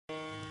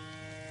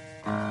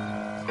Be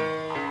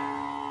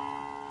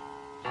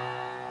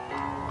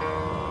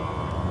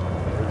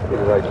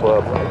the right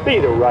club. Be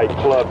the right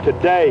club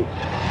today.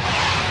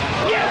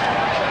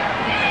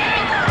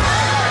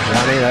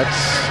 Johnny,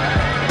 that's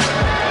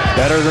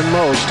better than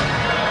most.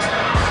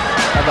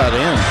 How about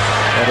in?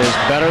 That is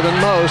better than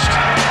most.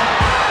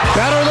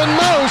 Better than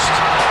most!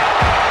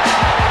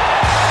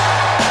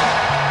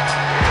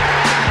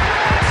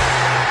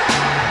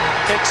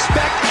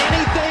 Expect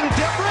anything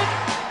different?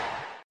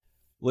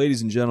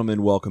 Ladies and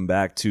gentlemen, welcome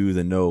back to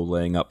the No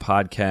Laying Up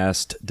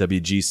podcast.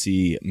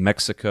 WGC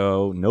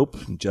Mexico. Nope.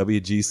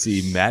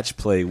 WGC Match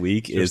Play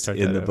Week is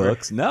in the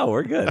books. No,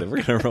 we're good.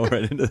 We're going to roll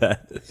right into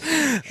that.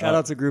 Shout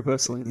out to Grupo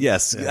Salinas.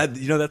 Yes. Yeah.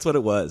 That's what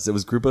it was. It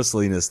was Grupo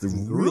Salinas.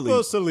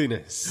 Grupo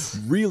Salinas.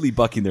 Really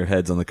bucking their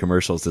heads on the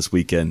commercials this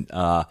weekend.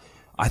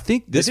 I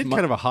think this they did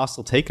kind of a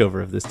hostile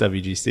takeover of this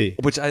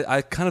WGC, which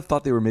I kind of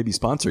thought they were maybe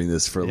sponsoring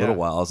this for a little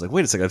while. I was like,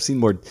 wait a second, I've seen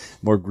more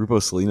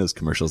Grupo Salinas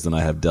commercials than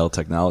I have Dell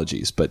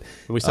Technologies. But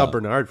we saw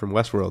Bernard from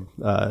Westworld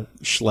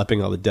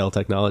schlepping all the Dell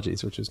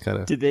Technologies, which was kind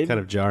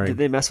of jarring. Did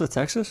they mess with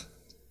Texas?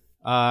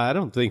 I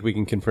don't think we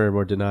can confirm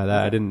or deny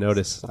that. I didn't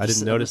notice. I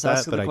didn't notice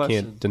that, but I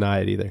can't deny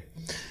it either.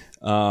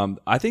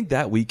 I think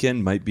that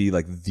weekend might be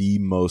like the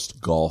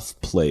most golf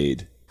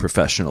played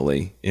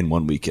professionally in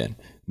one weekend.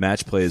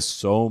 Match plays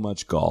so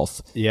much golf.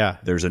 Yeah.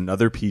 There's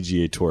another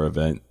PGA Tour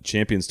event.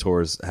 Champions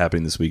Tour is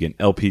happening this weekend.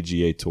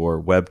 LPGA Tour,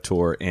 Web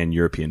Tour, and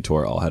European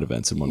Tour all had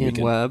events in one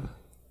weekend. Web?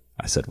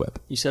 I said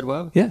Web. You said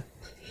Web? Yeah.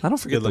 I don't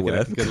forget the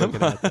Web. Good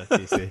looking at that,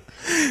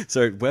 DC.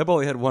 Sorry, Web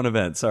only had one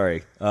event.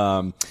 Sorry.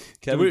 Kevin,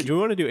 do we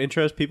want to do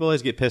intros? People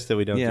always get pissed that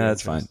we don't do intros. Yeah,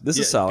 that's fine. This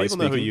is Sally People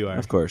speaking. know who you are.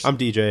 Of course. I'm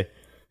DJ.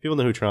 People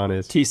know who Tron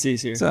is.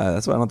 TC's here. So,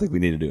 that's why I don't think we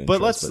need to do intros.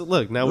 But let's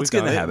look. Now we've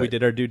got it. We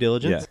did our due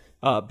diligence.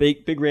 Yeah.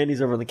 Big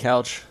Randy's over on the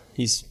couch.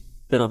 He's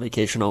been on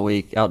vacation all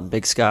week out in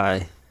Big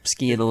Sky,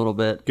 skiing a little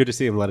bit. Good to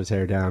see him let his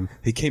hair down.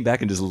 He came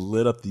back and just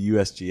lit up the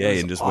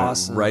USGA and just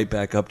went right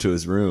back up to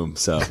his room.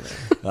 So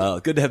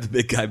good to have the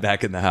big guy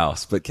back in the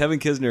house. But Kevin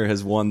Kisner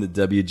has won the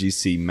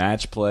WGC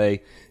Match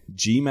Play.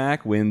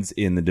 GMAC wins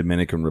in the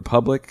Dominican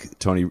Republic.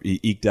 He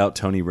eked out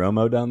Tony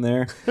Romo down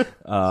there.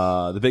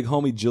 The big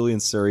homie Julian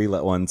Surrey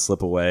let one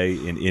slip away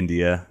in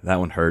India. That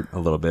one hurt a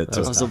little bit.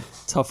 That was a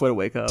tough way to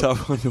wake up.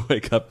 Tough one to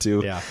wake up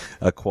to. Yeah.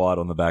 A quad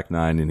on the back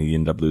nine, and he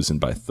ended up losing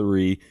by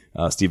 3.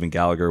 Stephen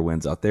Gallagher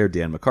wins out there.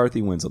 Dan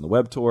McCarthy wins on the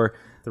Web Tour.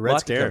 The Red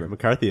Scare,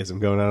 McCarthyism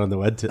going on the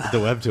Web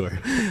Tour.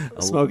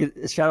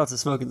 Shout out to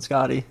Smoking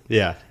Scotty.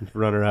 Yeah,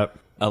 runner up.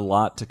 A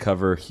lot to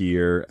cover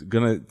here.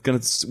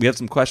 We have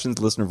some questions,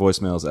 listener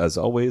voicemails as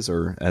always,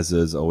 or as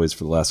is always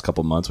for the last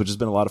couple months, which has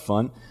been a lot of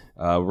fun.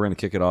 We're going to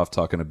kick it off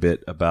talking a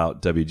bit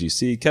about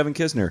WGC. Kevin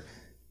Kisner,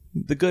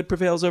 the good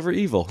prevails over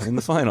evil in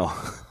the final.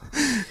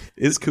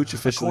 Is Cooch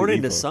officially according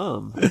evil? to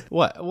some?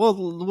 What? Well,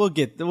 we'll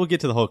get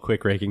to the whole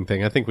quick ranking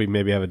thing. I think we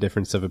maybe have a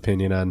difference of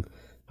opinion on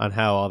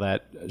how all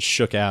that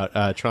shook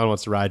out. Tron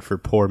wants to ride for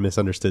poor,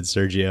 misunderstood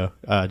Sergio.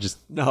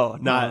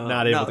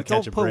 Not able to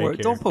catch a break.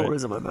 Don't put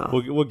words in my mouth.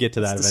 We'll get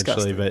to that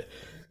eventually. Disgusting.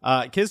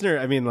 But Kisner,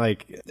 I mean,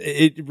 like,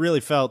 it really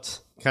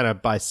felt kind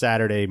of by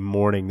Saturday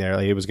morning there,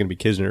 like it was going to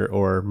be Kisner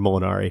or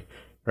Molinari,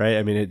 right?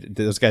 I mean,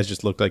 those guys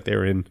just looked like they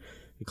were in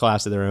a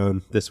class of their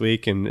own this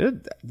week,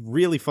 and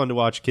really fun to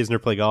watch Kisner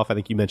play golf. I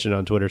think you mentioned it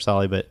on Twitter,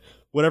 Solly, but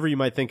whatever you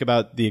might think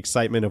about the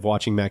excitement of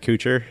watching Matt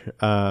Kuchar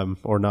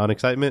or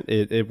non-excitement,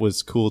 it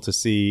was cool to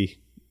see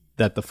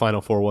that the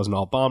Final Four wasn't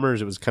all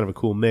bombers. It was kind of a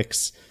cool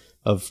mix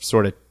of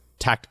sort of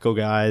tactical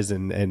guys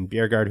and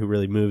Bjerregaard who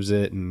really moves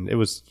it, and it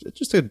was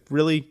just a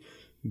really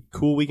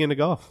cool weekend of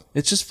golf.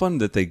 It's just fun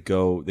that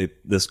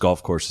this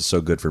golf course is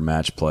so good for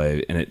match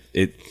play, and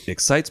it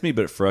excites me,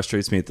 but it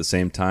frustrates me at the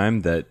same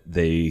time that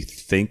they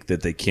think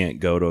that they can't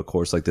go to a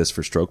course like this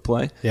for stroke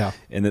play. Yeah.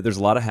 And that there's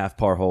a lot of half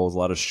par holes, a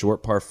lot of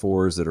short par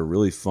 4s that are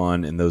really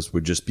fun, and those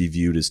would just be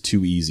viewed as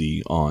too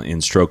easy in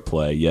stroke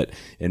play. Yet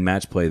in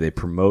match play, they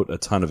promote a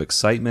ton of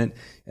excitement.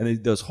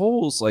 And those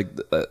holes, like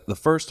the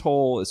first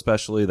hole,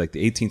 especially like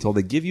the 18th hole,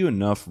 they give you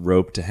enough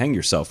rope to hang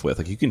yourself with.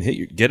 Like you can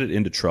get it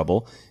into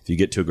trouble if you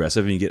get too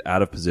aggressive and you get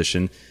out of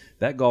position.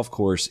 That golf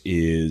course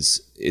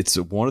it's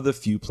one of the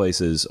few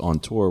places on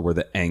tour where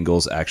the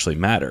angles actually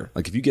matter.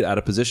 Like if you get out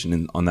of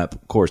position on that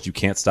course, you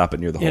can't stop it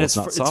near the hole. It's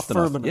not soft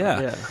enough.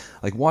 Yeah.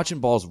 Like watching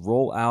balls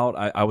roll out.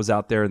 I was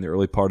out there in the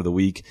early part of the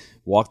week,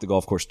 walked the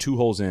golf course 2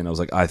 holes in. I was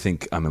like, I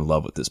think I'm in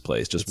love with this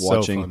place. Just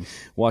watching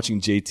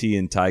JT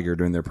and Tiger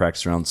during their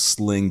practice round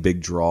sling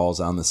big draws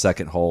on the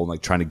second hole and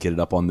like trying to get it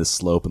up on this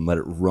slope and let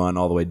it run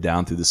all the way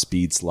down through the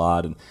speed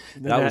slot. And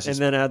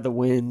then add the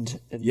wind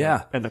and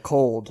the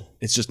cold.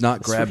 It's just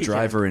not grab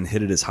driver and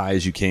hit it as high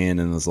as you can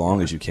and as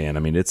long as you can. I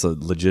mean, it's a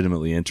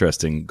legitimately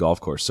interesting golf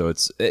course. So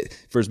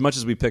for as much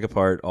as we pick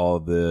apart all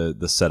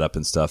the setup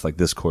and stuff, like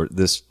this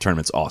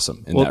tournament's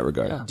awesome in that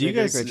regard. Yeah, do you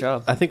guys? Great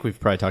job. I think we've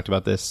probably talked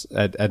about this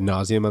ad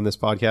nauseum on this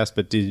podcast,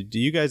 but do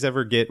you guys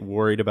ever get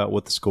worried about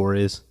what the score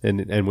is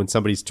and when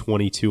somebody's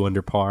 22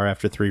 under par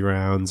after 3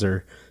 rounds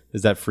or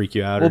Does that freak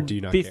you out, or do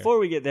you not before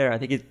we get there, I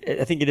think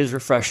it is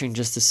refreshing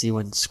just to see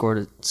when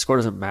score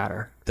doesn't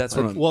matter. That's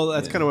care? Well,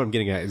 that's kind of what I'm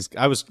getting at. Is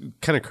I was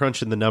kind of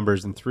crunching the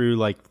numbers, and through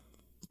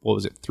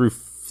through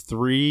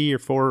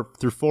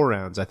 4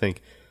 rounds, I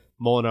think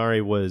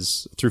Molinari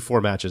was, through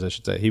 4 matches, I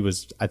should say, he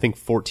was, I think,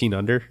 14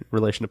 under in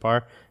relation to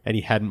par, and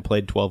he hadn't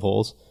played 12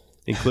 holes,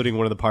 including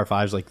one of the par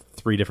 5s like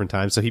 3 different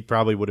times. So he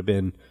probably would have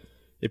been,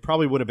 it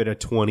probably would have been a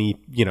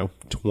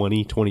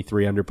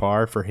 23 under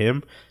par for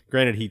him.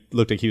 Granted, he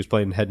looked like he was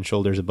playing head and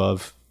shoulders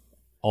above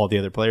all the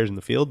other players in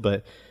the field,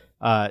 but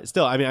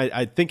still, I mean,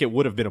 I think it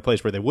would have been a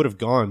place where they would have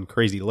gone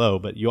crazy low,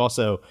 but you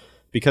also,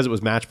 because it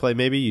was match play,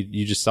 maybe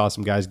you just saw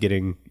some guys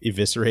getting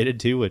eviscerated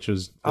too, which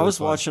was really I was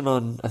fun. watching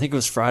on, I think it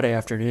was Friday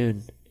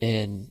afternoon,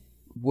 and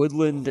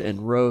Woodland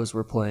and Rose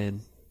were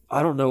playing.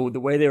 I don't know the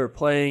way they were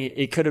playing.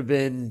 It could have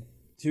been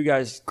 2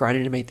 guys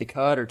grinding to make the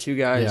cut, or 2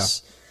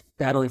 guys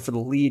battling for the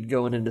lead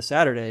going into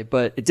Saturday,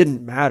 but it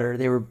didn't matter.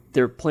 They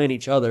were playing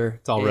each other.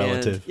 It's all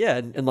relative. Yeah,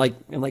 and like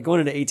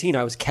going into 18,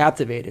 I was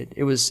captivated.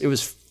 I was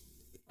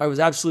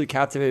absolutely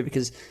captivated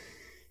because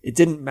it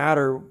didn't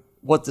matter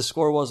what the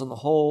score was on the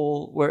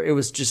hole, where it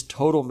was just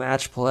total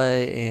match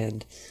play,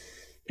 and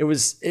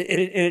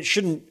it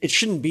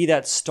shouldn't be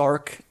that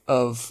stark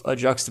of a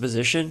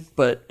juxtaposition,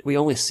 but we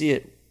only see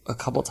it a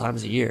couple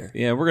times a year.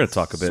 Yeah, we're going to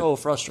talk a bit So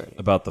frustrating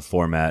about the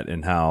format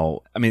and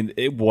how, I mean,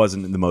 it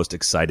wasn't the most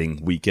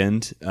exciting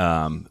weekend,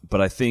 but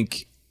I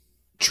think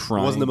It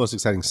wasn't the most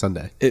exciting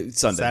Sunday.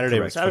 Sunday. Saturday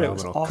correct. was Saturday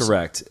was phenomenal. awesome.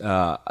 Correct.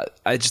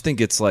 I just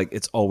think it's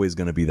always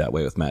going to be that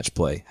way with match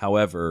play.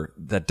 However,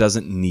 that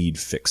doesn't need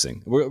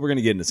fixing. We're going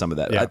to get into some of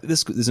that. Yeah.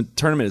 This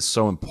tournament is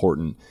so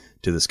important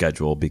to the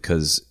schedule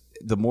because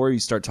the more you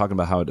start talking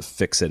about how to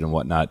fix it and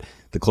whatnot,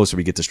 the closer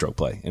we get to stroke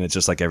play. And it's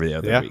just like every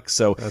other week.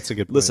 So that's a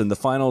good point. Listen, the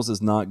finals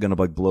is not going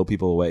to blow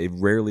people away. It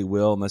rarely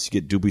will unless you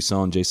get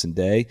Dubuisson and Jason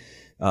Day.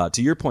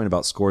 To your point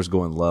about scores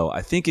going low,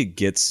 I think it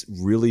gets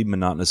really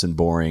monotonous and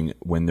boring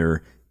when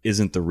there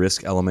isn't the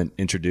risk element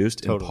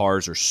introduced and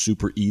pars are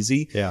super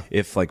easy. Yeah.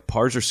 If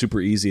pars are super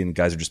easy and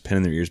guys are just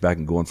pinning their ears back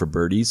and going for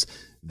birdies,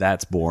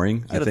 that's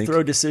boring. You got to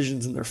throw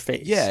decisions in their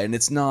face. Yeah, and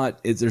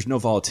there's no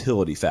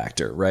volatility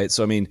factor, right?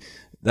 So I mean,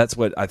 that's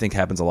what I think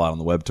happens a lot on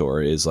the Web Tour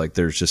is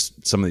there's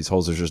just some of these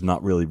holes, there's just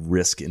not really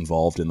risk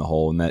involved in the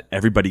hole, and that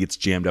everybody gets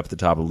jammed up at the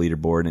top of the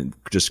leaderboard and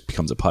it just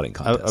becomes a putting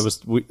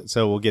contest.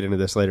 So we'll get into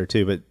this later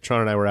too, but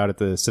Tron and I were out at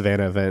the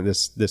Savannah event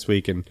this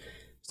week, and I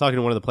was talking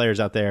to one of the players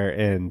out there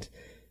and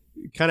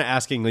kind of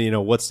asking,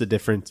 what's the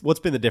difference?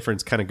 What's been the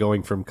difference kind of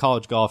going from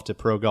college golf to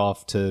pro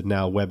golf to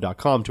now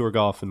web.com tour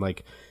golf? And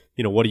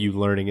what are you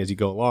learning as you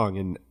go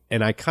along?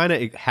 And I kind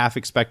of half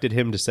expected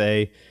him to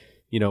say,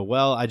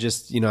 well, I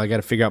just, I got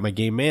to figure out my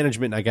game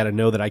management. And I got to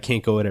know that I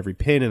can't go at every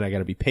pin and I got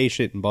to be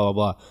patient and blah,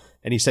 blah, blah.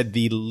 And he said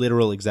the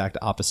literal exact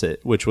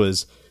opposite, which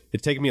was,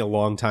 it's taken me a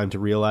long time to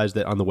realize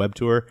that on the web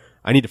tour,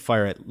 I need to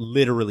fire at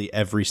literally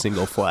every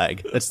single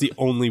flag. That's the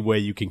only way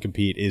you can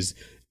compete, is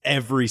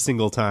every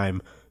single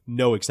time,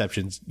 no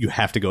exceptions, you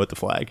have to go at the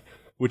flag,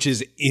 which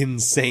is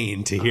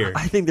insane to hear.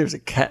 I think there's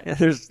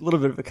a little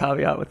bit of a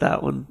caveat with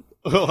that one.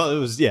 Well, it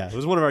was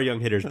one of our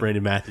young hitters,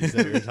 Brandon Matthews,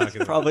 that we were talking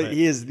about. Probably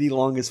he is the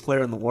longest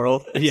player in the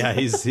world. Yeah,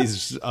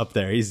 he's up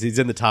there. He's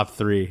in the top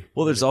 3.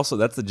 Well, there's also,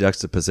 that's the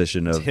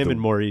juxtaposition of him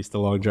and Maurice, the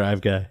long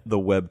drive guy. The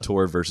web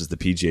tour versus the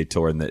PGA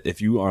Tour, and that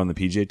if you are on the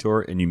PGA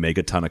Tour and you make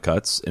a ton of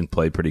cuts and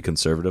play pretty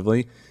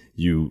conservatively,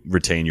 you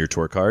retain your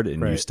tour card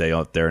and you stay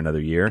out there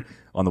another year.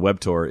 On the web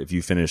tour, if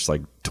you finish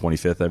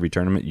 25th every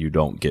tournament, you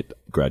don't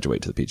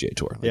graduate to the PGA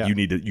Tour.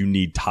 You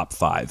need top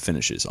 5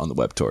 finishes on the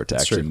web tour to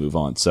actually move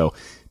on. So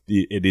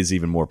it is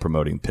even more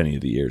promoting Penny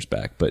of the Years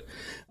back. But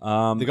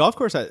the golf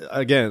course,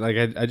 I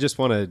just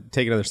want to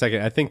take another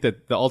second. I think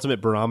that the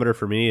ultimate barometer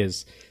for me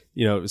is,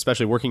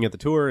 especially working at the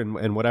tour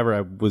and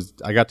whatever,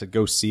 I got to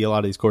go see a lot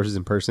of these courses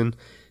in person,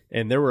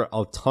 and there were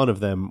a ton of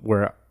them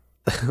where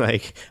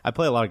I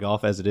play a lot of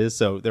golf as it is,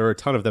 so there were a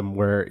ton of them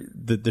where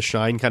the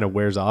shine kind of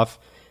wears off,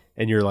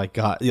 and you're like,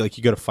 God, you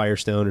go to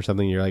Firestone or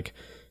something, and you're like,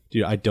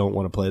 dude, I don't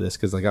want to play this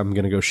because I'm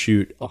gonna go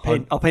shoot.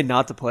 I'll pay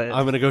not to play it.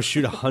 I'm gonna go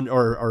shoot 100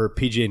 or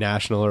PGA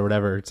National or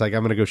whatever. It's I'm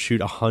gonna go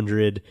shoot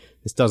 100.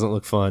 This doesn't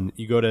look fun.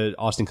 You go to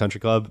Austin Country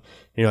Club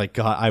and you're like,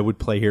 God, I would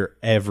play here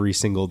every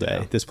single day.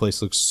 Yeah. This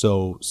place looks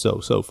so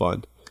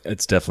fun.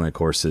 It's definitely a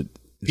course that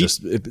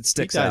it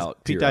sticks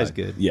out. Pete Dye's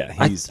good. Yeah,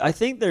 I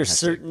think there's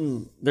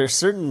certain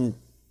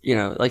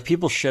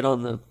people shit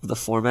on the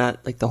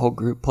format, the whole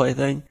group play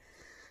thing.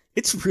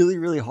 It's really,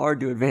 really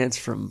hard to advance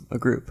from a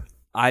group.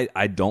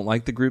 I don't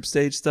like the group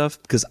stage stuff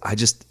because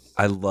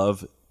I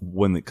love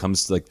when it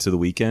comes to the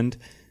weekend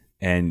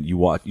and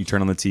you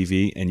turn on the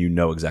TV and you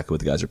know exactly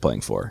what the guys are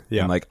playing for.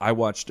 Yeah. And I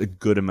watched a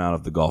good amount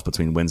of the golf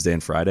between Wednesday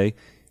and Friday,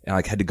 and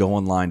I had to go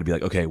online to be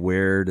like, okay,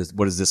 what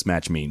does this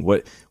match mean?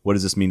 What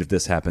does this mean if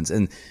this happens?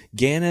 And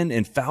Gannon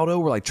and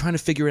Faudo were trying to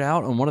figure it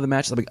out on one of the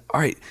matches. I'm like, all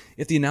right,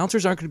 if the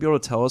announcers aren't going to be able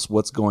to tell us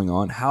what's going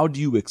on, how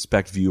do you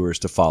expect viewers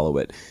to follow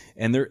it?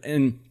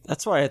 And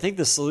that's why I think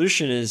the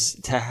solution is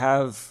to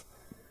have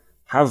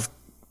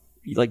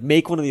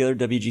make one of the other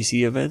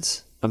WGC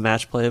events a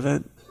match play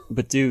event,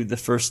 but do the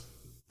first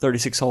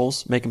 36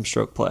 holes, make them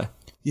stroke play.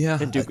 Yeah.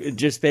 And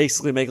just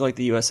basically make it like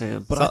the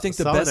USAM. But I think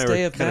the best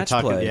day of match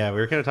play. Yeah, we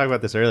were kind of talking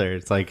about this earlier.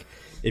 It's like,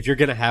 if you're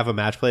going to have a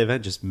match play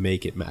event, just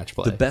make it match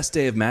play. The best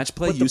day of match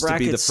play But used to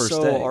be the first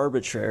so day.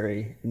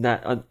 arbitrary.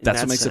 That's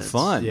That's what makes it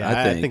fun. Yeah,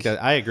 I think.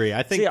 I agree.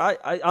 I think See,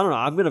 I don't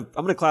know.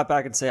 I'm gonna clap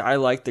back and say I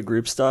like the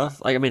group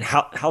stuff. Like, I mean,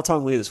 how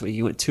Tong Lee this week?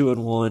 He went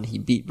 2-1. He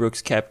beat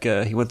Brooks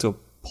Koepka. He went to a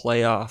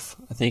playoff,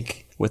 I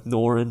think, with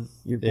Noren,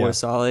 your boy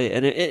Solly,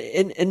 and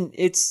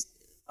it's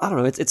I don't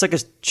know. It's like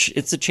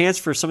it's a chance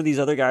for some of these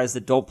other guys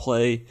that don't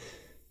play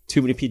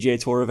too many PGA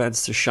Tour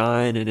events to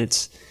shine, and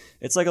it's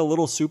like a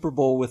little Super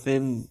Bowl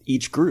within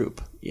each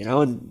group,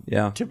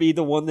 and to be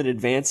the one that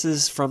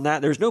advances from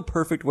that. There's no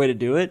perfect way to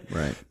do it,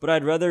 right? But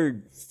I'd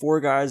rather 4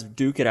 guys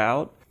duke it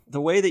out.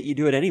 The way that you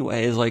do it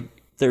anyway is like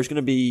there's going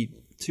to be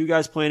 2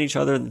 guys playing each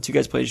other and the 2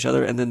 guys play each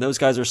other, and then those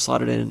guys are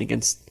slotted in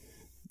against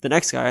the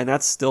next guy, and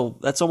that's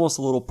almost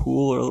a little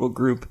pool or a little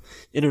group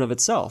in and of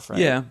itself, right?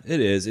 Yeah, it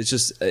is. It's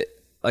just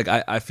like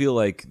I feel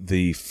like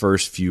the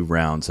first few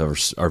rounds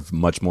are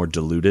much more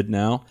diluted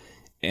now,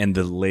 and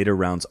the later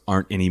rounds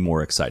aren't any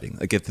more exciting.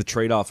 Like if the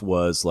trade-off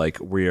was like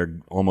we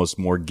are almost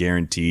more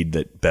guaranteed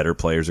that better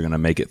players are going to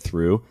make it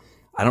through,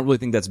 I don't really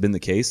think that's been the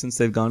case since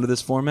they've gone to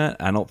this format.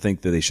 I don't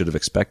think that they should have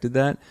expected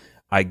that.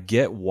 I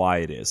get why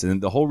it is,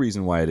 and the whole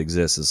reason why it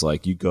exists is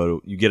like you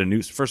get a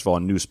new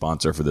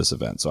sponsor for this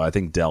event. So I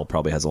think Dell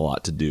probably has a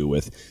lot to do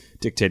with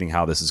dictating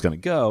how this is going to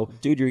go.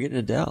 Dude, you're getting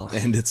a Dell,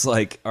 and it's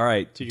like, all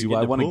right, do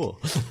I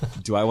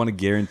want to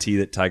guarantee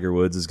that Tiger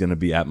Woods is going to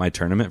be at my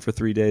tournament for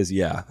 3 days?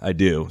 Yeah, I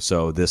do.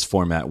 So this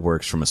format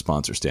works from a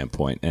sponsor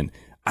standpoint, and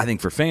I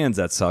think for fans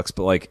that sucks,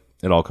 but like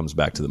it all comes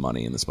back to the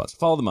money in the spots.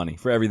 Follow the money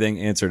for everything.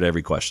 Answer to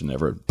every question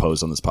ever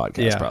posed on this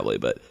podcast, probably.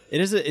 But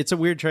it's a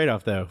weird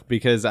trade-off though,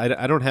 because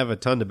I don't have a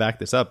ton to back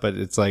this up, but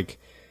it's like,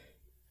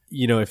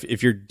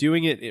 if you're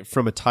doing it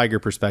from a Tiger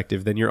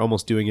perspective, then you're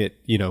almost doing it,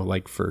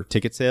 like for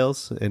ticket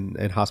sales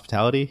and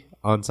hospitality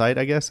on site,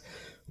 I guess,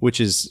 which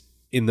is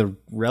in the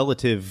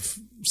relative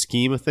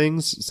scheme of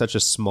things such a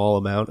small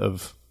amount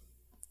of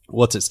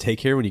what's at stake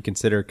here when you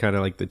consider kind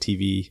of like the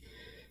TV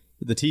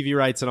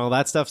rights and all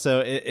that stuff.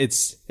 So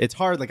it's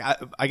hard. Like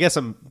I guess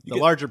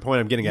larger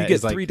point I'm getting at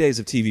is like 3 days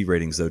of TV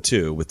ratings though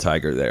too with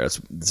Tiger there. It's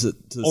to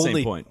the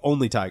same point.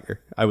 Only Tiger,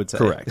 I would say.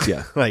 Correct.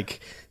 Yeah. Like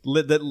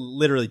that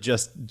literally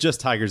just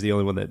Tiger's the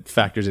only one that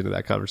factors into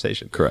that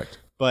conversation. Correct.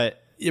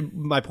 But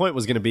my point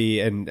was going to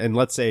be, and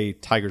let's say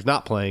Tiger's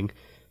not playing,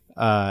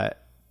 that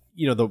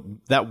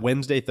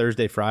Wednesday,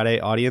 Thursday, Friday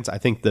audience, I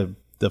think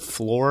the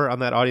floor on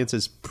that audience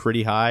is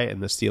pretty high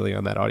and the ceiling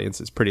on that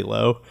audience is pretty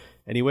low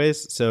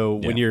anyways. So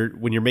when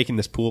you're making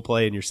this pool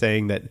play and you're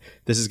saying that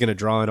this is going to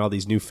draw in all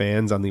these new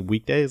fans on the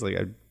weekdays, like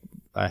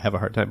I have a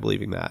hard time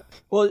believing that.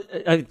 Well,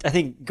 I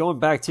think going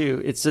back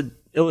to, it's an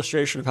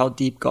illustration of how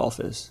deep golf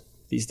is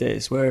these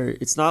days, where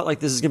it's not like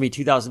this is going to be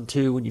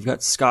 2002 when you've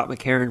got Scott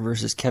McCarron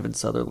versus Kevin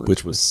Sutherland,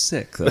 which was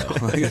sick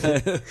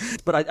though.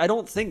 But I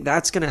don't think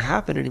that's going to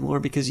happen anymore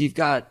because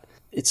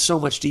it's so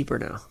much deeper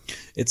now.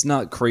 It's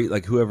not crazy.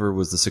 Like whoever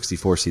was the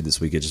 64 seed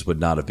this week, it just would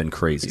not have been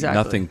crazy.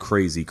 Exactly. Nothing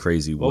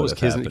crazy what was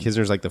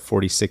Kisner's like the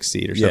 46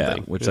 seed or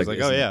something? Which like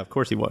oh yeah, of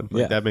course he won.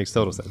 Like, that makes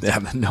total sense.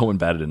 Yeah, no one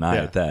batted an eye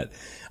at that.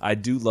 I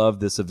do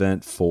love this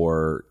event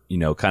for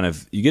kind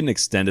of you get an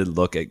extended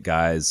look at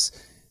guys.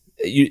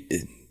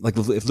 Like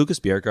if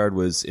Lucas Bjerregaard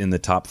was in the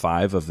top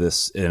 5 of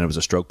this and it was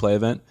a stroke play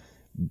event,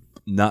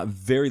 not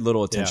very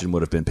little attention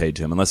would have been paid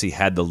to him unless he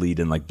had the lead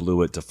and like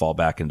blew it to fall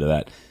back into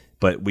that.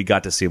 But we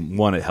got to see him.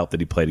 One, it helped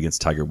that he played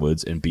against Tiger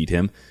Woods and beat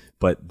him.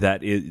 But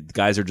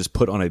guys are just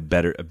put on a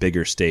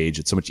bigger stage.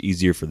 It's so much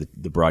easier for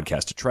the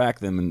broadcast to track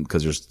them,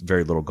 because there's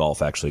very little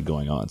golf actually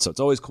going on. So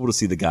it's always cool to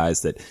see the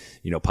guys that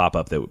pop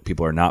up that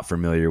people are not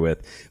familiar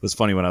with. It was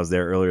funny when I was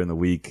there earlier in the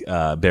week.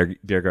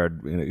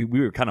 Bjerregaard, we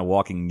were kind of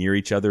walking near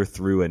each other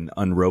through an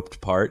unroped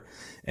part,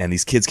 and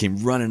these kids came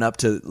running up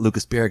to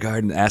Lucas Bjerregaard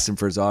and asked him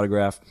for his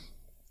autograph.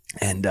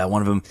 And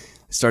one of them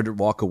started to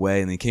walk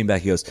away, and then he came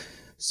back. He goes,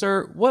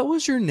 "Sir, what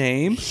was your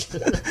name?"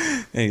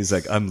 And he's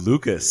like, "I'm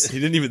Lucas." He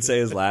didn't even say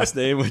his last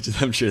name,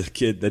 which I'm sure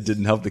that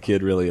didn't help the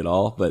kid really at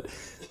all. But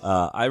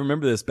I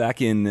remember this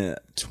back in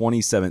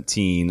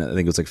 2017. I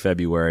think it was like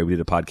February. We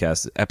did a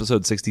podcast,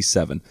 episode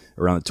 67,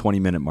 around the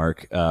 20-minute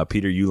mark.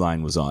 Peter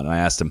Uihlein was on, and I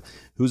asked him,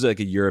 who's like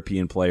a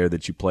European player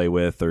that you play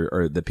with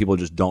or that people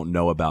just don't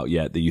know about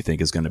yet that you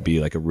think is going to be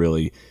like a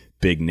really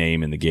big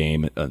name in the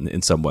game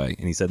in some way?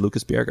 And he said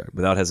Lucas Bjerregaard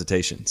without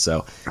hesitation.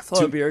 So I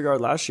followed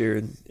Bjerregaard last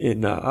year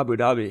in Abu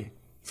Dhabi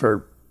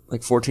for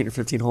like 14 or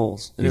 15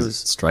 holes, and it was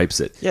stripes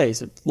it. Yeah,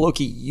 he's a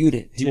low-key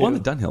unit. He won the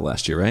Dunhill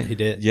last year, right? He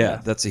did.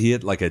 Yeah. He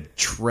had like I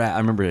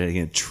remember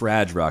hitting a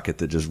trad rocket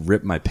that just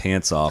ripped my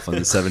pants off on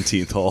the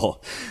 17th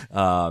hole.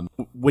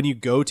 When you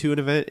go to an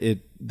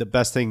event, the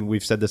best thing,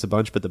 we've said this a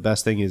bunch, but the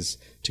best thing is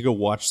to go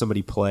watch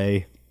somebody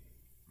play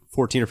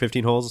 14 or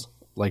 15 holes,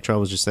 like Tron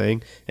was just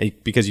saying,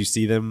 because you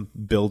see them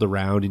build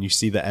around and you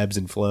see the ebbs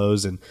and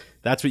flows, and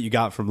that's what you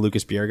got from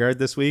Lucas Bjerregaard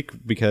this week,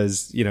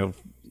 because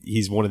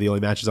he's one of the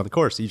only matches on the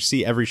course. You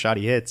see every shot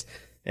he hits,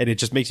 and it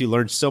just makes you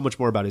learn so much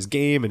more about his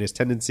game and his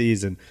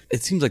tendencies. And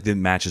It seems like the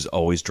matches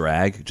always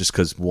drag just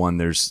because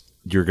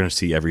you're going to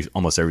see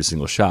almost every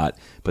single shot,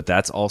 but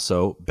that's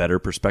also better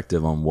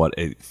perspective on what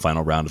a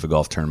final round of a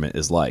golf tournament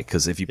is like.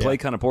 Because if you play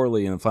kind of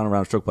poorly in the final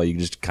round of stroke play, you can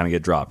just kind of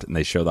get dropped, and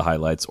they show the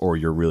highlights or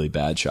your really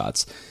bad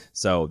shots.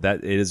 So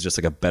that it is just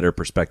like a better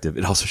perspective.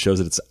 It also shows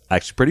that it's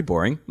actually pretty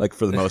boring. Like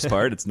for the most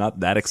part, it's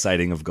not that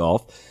exciting of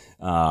golf.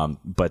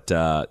 But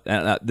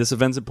this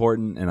event's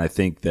important, and I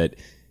think that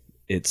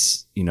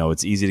it's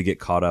easy to get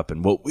caught up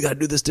in, well, we got to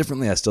do this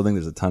differently. I still think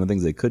there's a ton of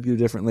things they could do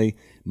differently.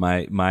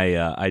 My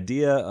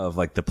idea of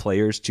like the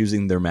players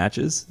choosing their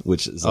matches,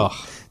 which is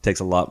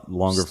takes a lot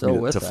longer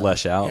for me to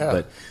flesh out.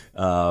 Yeah.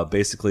 But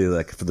basically,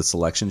 like for the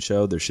selection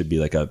show, there should be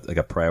like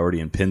a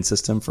priority and pin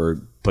system for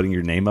putting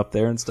your name up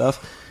there and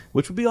stuff,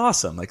 which would be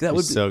awesome. Like that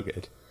would be so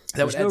good.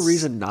 There's no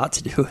reason not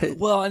to do it.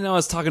 Well, I know I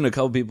was talking to a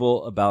couple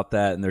people about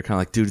that, and they're kind of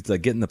like, dude, it's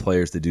like getting the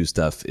players to do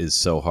stuff is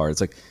so hard.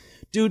 It's like,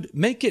 dude,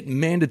 make it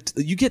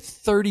mandatory. You get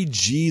 30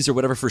 G's or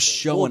whatever for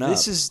showing up.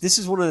 This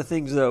is one of the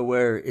things though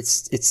where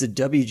it's the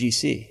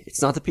WGC. It's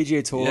not the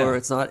PGA Tour. Yeah.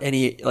 It's not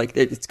any like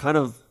it's kind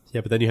of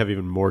but then you have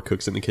even more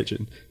cooks in the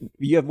kitchen.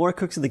 You have more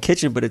cooks in the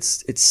kitchen, but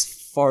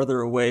it's farther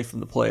away from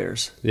the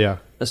players. Yeah,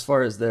 as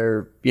far as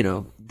their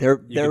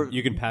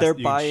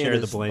buy-in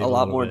is a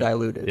lot more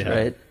diluted,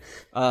 right?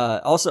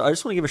 Also, I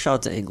just want to give a shout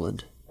out to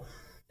England.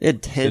 They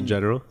had 10 in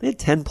general. They had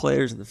 10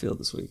 players in the field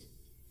this week.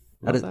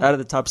 Out of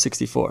the top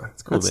 64.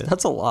 That's cool,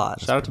 that's a lot.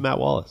 Shout out to Matt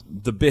Wallace.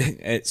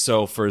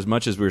 So for as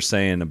much as we were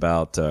saying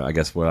about, I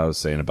guess what I was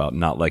saying about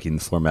not liking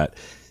the format,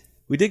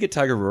 we did get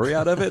Tiger Rory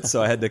out of it,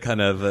 so I had to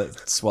kind of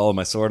swallow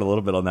my sword a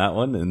little bit on that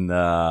one, and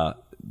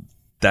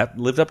that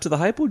lived up to the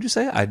hype. Would you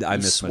say? I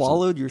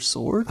swallowed your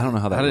sword. I don't know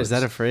how that works. Is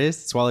that a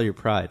phrase? Swallow your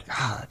pride.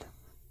 God.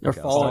 You're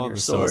falling on your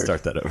sword.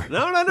 Start that over.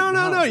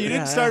 No. You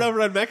didn't start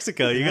over on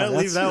Mexico. You got to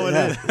leave that one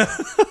in.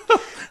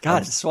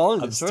 God,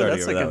 swallowing the sword,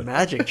 that's like a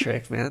magic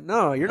trick, man.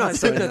 No, you're not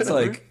saying that's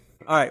like...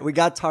 All right, we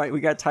got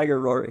Tiger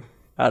Rory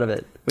out of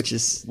it, which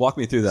is... Walk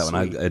me through that one.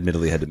 I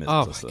admittedly had to miss it.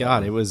 Oh, my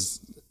God. It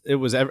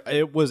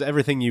was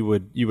everything you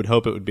would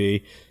hope it would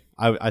be,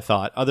 I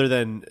thought. Other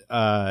than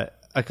a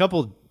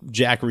couple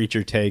Jack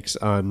Reacher takes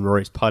on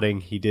Rory's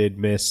putting, he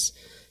missed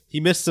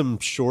some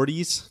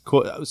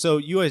shorties. So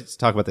you always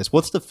talk about this.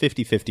 What's the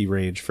 50-50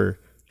 range for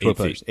 8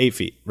 feet? 8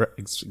 feet. Right,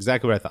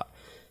 exactly what I thought.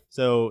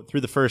 So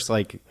through the first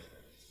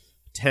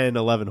 10,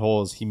 11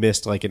 holes, he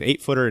missed like an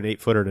 8-footer, an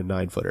 8-footer, and a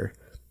 9-footer.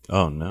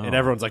 Oh, no. And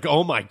everyone's like,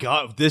 oh, my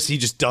God, he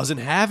just doesn't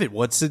have it.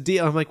 What's the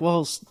deal? I'm like,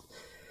 well,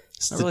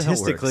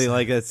 statistically,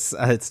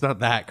 it's not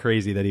that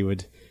crazy that he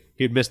would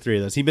miss 3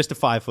 of those. He missed a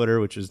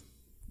 5-footer, which was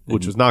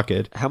not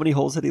good. How many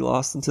holes had he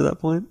lost into that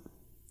point?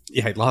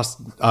 Yeah, he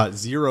lost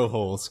 0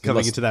 holes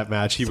coming into that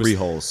match. He 3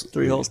 holes.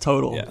 3 holes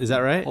total. Yeah. Is that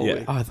right? Holy.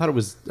 Yeah. Oh, I thought it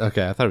was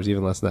okay. I thought it was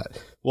even less than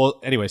that. Well,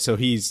 anyway, so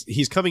he's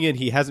coming in.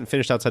 He hasn't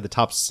finished outside the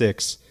top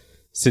 6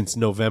 since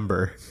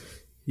November.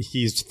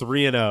 He's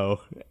 3-0,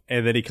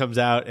 and then he comes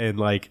out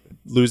and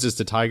loses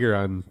to Tiger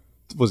on,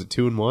 was it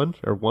 2-1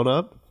 or 1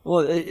 up?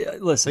 Well,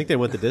 listen, I think they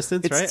went the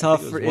distance. It's right?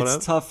 tough.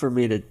 It's tough for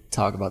me to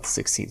talk about the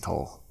 16th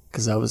hole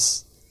because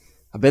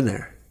I've been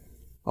there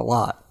a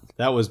lot.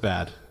 That was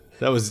bad.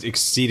 That was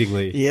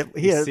exceedingly. He had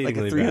like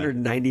a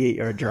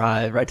 398-yard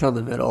drive right down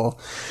the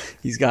middle.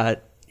 He's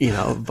got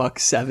buck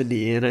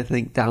 70 in, I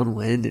think,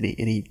 downwind, and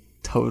he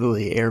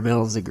totally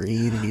airmails the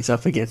green, and he's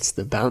up against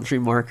the boundary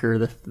marker,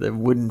 the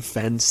wooden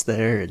fence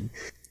there, and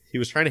he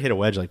was trying to hit a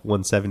wedge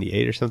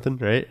 178 or something,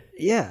 right?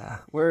 Yeah,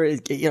 where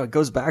it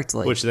goes back to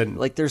which then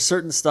there's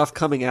certain stuff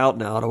coming out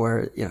now to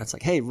where it's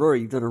like, hey,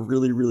 Rory, you've done a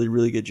really, really,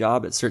 really good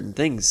job at certain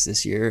things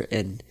this year,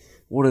 and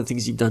one of the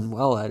things you've done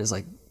well at is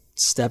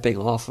stepping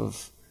off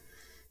of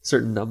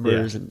certain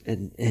numbers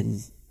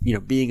and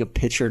being a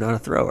pitcher, not a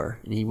thrower,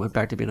 and he went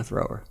back to being a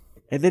thrower.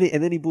 And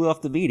then he blew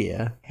off the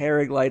media.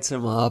 Herrig lights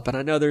him up, and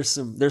I know there's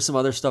some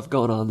other stuff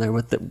going on there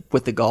with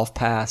the golf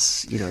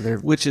pass.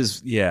 Which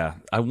is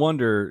I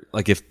wonder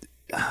if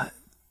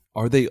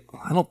are they?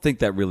 I don't think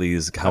that really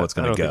is how it's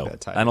going to go.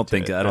 I don't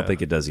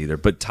think it does either.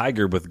 But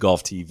Tiger with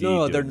Golf TV,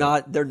 no, they're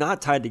not. They're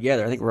not tied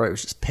together. I think Roy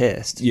was just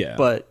pissed. Yeah,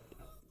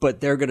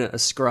 but they're going to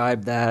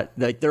ascribe that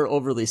they're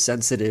overly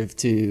sensitive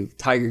to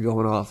Tiger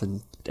going off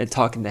and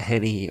talking to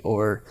Henny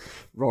or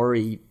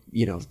Rory.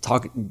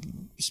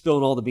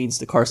 Spilling all the beans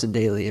to Carson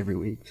Daly every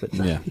week. But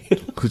no. Yeah.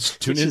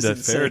 Tune into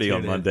Faraday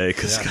on Monday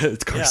because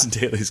Carson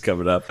Daly's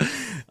coming up.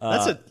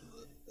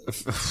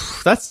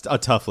 That's a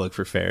tough look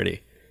for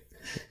Faraday.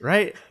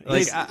 Right?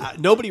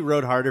 Nobody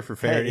rode harder for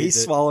Faraday. Hey,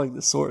 he's swallowing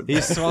the sword.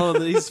 He's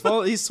swallowing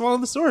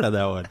the sword on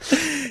that one.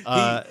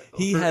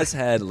 He has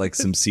had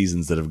some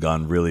seasons that have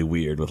gone really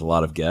weird with a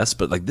lot of guests,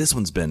 but this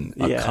one's been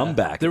a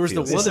comeback. There was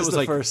the one that was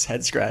the first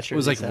head scratcher. It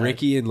was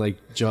Ricky and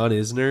John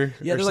Isner.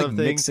 Yeah, they're something.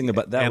 Mixing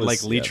about that and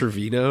Lee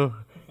Trevino.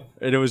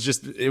 And it was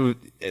just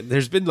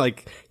there's been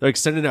they're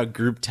sending out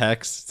group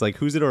texts. It's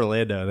who's in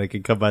Orlando? They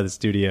can come by the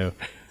studio.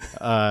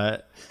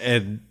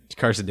 And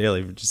Carson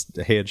Daly just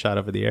a hand shot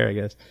up in the air, I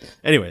guess.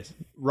 Anyways,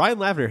 Ryan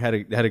Lavner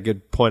had a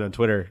good point on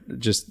Twitter.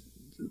 Just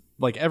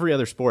every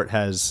other sport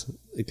has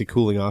the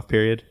cooling off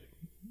period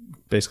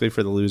basically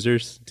for the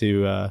losers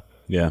to,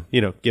 Yeah.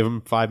 give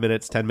them 5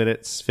 minutes, 10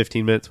 minutes,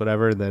 15 minutes,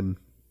 whatever. And then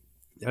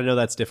I know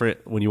that's different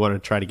when you want to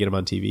try to get them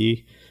on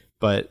TV,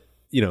 but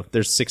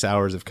there's 6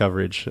 hours of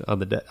coverage on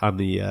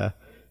the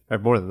or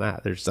more than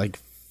that. There's like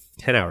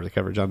 10 hours of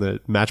coverage on the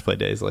match play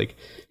days. Like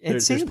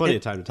there's plenty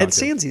of time to talk and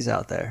to him. Sansy's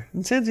out there.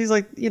 And Sansy's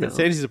like,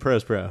 Sandy's a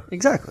pro's pro.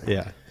 Exactly.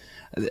 Yeah.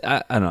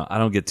 I don't know. I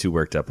don't get too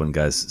worked up when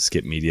guys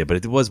skip media, but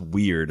it was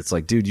weird. It's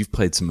like, dude, you've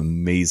played some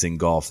amazing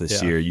golf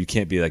this year. You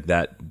can't be like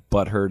that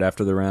butthurt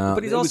after the round.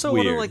 But he's also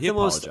one of like the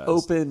most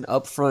open,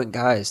 upfront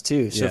guys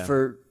too. So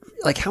for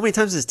like, how many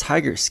times has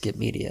Tiger skipped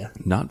media?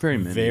 Not very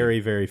many. Very,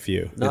 very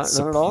few. Not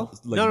at all.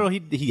 Like, no,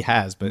 he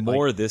has, but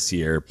more this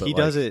year. But he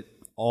does it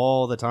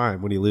all the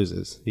time when he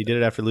loses. He did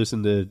it after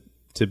losing to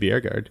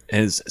Bjerregaard,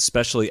 and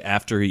especially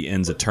after he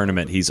ends a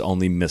tournament, he's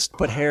only missed.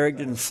 But Herrig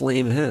didn't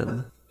flame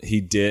him. He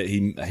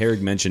did.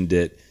 Herrig mentioned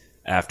it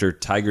after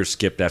Tiger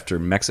skipped after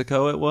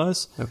Mexico. It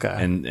was okay,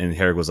 and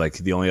Herrig was like,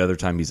 the only other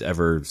time he's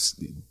ever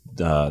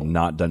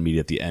not done media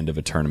at the end of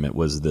a tournament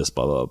was this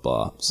blah blah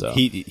blah. So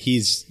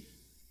he's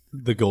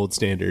the gold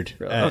standard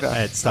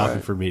at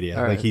stopping for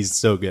media. Like he's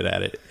so good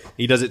at it.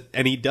 He does it,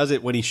 and he does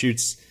it when he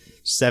shoots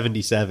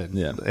 77.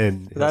 Yeah,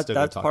 and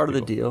that's part of the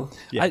deal.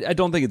 Yeah. I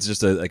don't think it's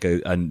just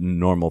a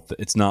normal.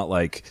 It's not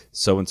like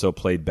so and so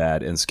played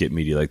bad and skip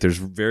media. Like there's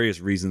various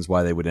reasons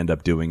why they would end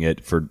up doing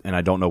it and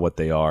I don't know what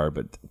they are,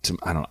 but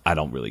I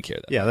don't really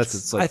care. Yeah,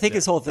 it's like, I think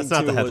his whole thing that's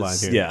not too the headline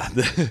was, here. Yeah,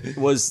 it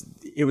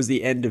was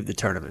the end of the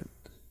tournament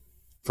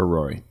for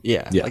Rory.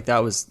 Yeah, like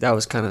that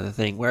was kind of the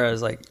thing.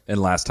 Whereas like, and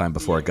last time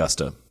before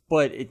Augusta,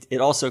 but it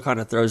also kind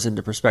of throws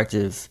into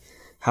perspective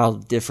how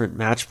different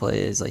match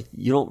play is. Like,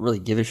 you don't really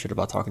give a shit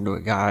about talking to a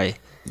guy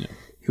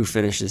who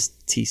finishes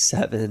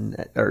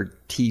T7 or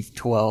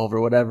T12 or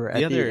whatever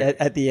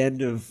at the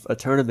end of a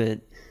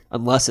tournament,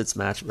 unless it's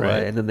match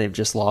play, and then they've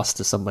just lost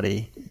to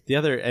somebody.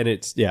 And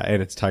it's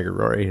Tiger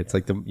Rory. It's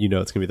like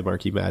it's gonna be the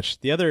marquee match.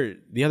 The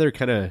other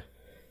kind of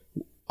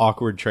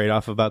awkward trade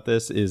off about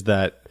this is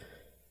that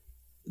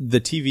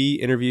the TV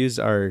interviews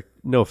are,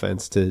 no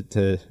offense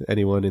to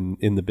anyone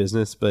in the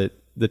business, but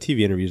the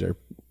TV interviews are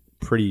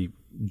pretty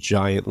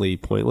giantly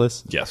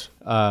pointless. Yes.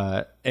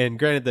 And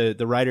granted,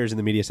 the writers in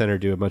the media center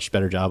do a much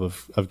better job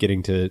of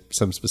getting to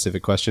some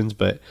specific questions,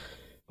 but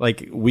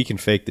like, we can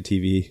fake the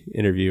TV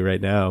interview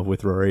right now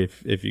with Rory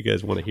if you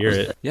guys want to hear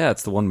it. Yeah,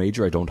 it's the one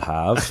major I don't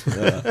have.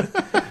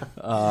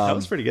 That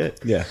was pretty good.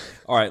 Yeah.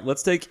 All right,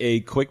 let's take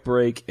a quick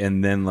break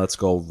and then let's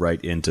go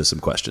right into some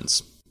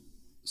questions.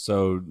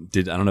 So,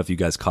 I don't know if you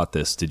guys caught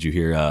this. Did you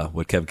hear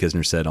what Kevin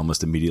Kisner said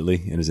almost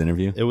immediately in his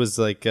interview? It was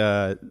like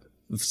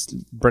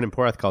Brendan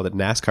Porath called it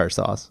NASCAR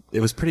sauce.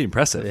 It was pretty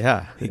impressive.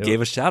 Yeah. He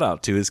gave a shout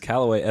out to his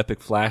Callaway Epic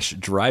Flash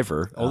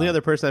driver. Only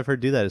other person I've heard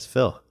do that is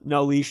Phil.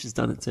 No, Leash has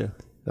done it too.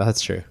 Oh,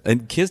 that's true.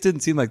 And Kiz didn't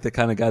seem like the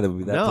kind of guy that would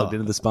be that plugged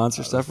into the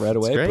sponsor stuff right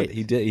away. Great. But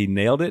he did. He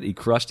nailed it. He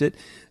crushed it.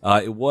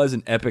 It was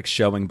an epic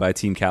showing by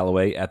Team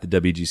Callaway at the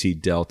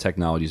WGC Dell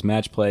Technologies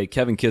match play.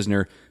 Kevin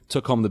Kisner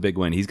took home the big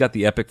win. He's got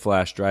the Epic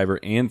Flash driver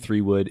and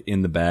 3-wood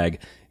in the bag,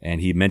 and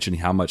he mentioned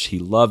how much he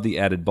loved the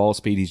added ball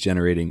speed he's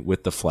generating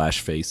with the flash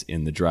face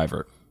in the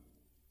driver.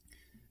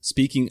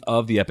 Speaking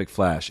of the Epic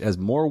Flash, has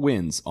more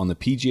wins on the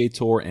PGA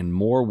Tour and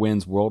more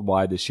wins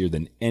worldwide this year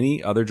than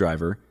any other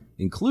driver,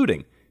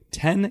 including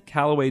 10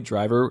 Callaway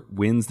driver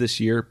wins this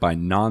year by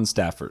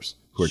non-staffers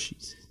who are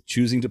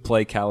choosing to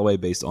play Callaway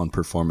based on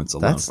performance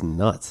alone. That's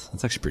nuts.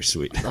 That's actually pretty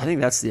sweet. I think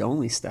that's the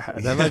only stat.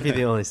 That might be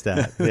the only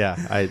stat. Yeah,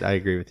 I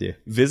agree with you.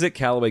 Visit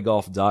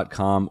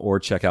CallawayGolf.com or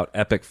check out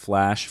Epic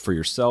Flash for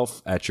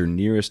yourself at your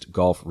nearest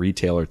golf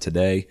retailer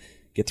today.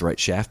 Get the right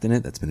shaft in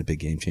it. That's been a big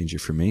game changer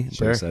for me. I'm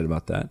very excited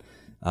about that.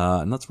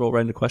 And let's roll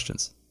right into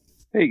questions.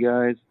 Hey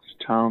guys,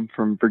 it's Tom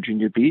from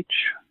Virginia Beach.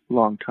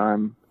 Long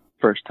time,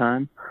 first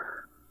time.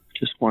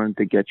 Just wanted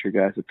to get your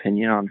guys'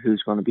 opinion on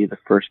who's going to be the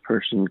first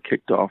person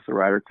kicked off the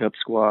Ryder Cup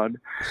squad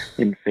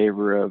in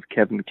favor of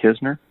Kevin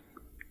Kisner.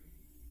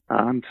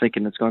 I'm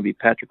thinking it's going to be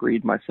Patrick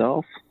Reed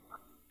myself.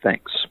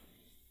 Thanks.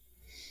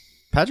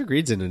 Patrick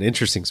Reed's in an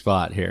interesting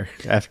spot here.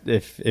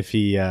 If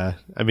he, I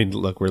mean,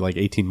 look, we're like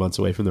 18 months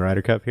away from the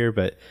Ryder Cup here,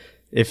 but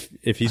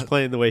if he's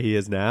playing the way he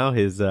is now,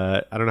 his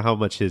I don't know how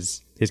much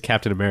his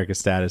Captain America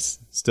status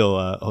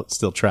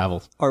still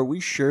travels. Are we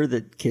sure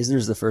that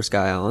Kisner's the first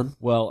guy on?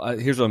 Well,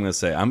 here's what I'm going to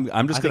say.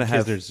 I'm just going to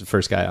have Kisner's the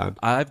first guy on.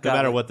 No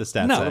matter what the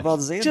stats say. What about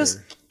Xander?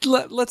 Just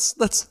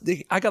let's.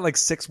 I got like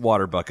 6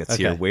 water buckets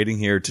here, waiting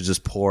here to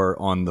just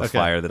pour on the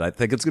fire. That I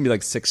think it's going to be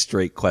like 6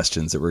 straight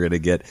questions that we're going to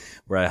get.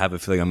 Where I have a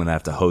feeling I'm going to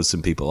have to hose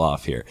some people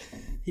off here.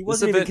 He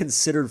wasn't even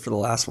considered for the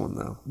last one,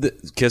 though.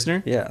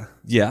 Kisner?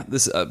 Yeah.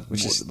 This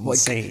which is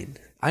insane.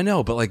 I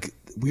know, but like,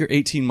 we're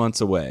 18 months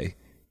away,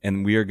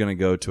 and we are going to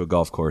go to a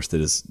golf course that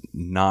is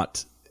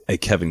not a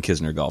Kevin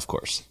Kisner golf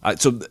course.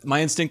 So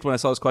my instinct when I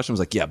saw this question was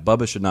like, yeah,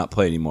 Bubba should not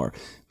play anymore.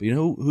 But you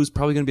know who's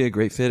probably going to be a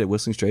great fit at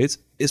Whistling Straits?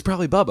 Is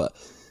probably Bubba.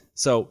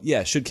 So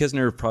yeah, should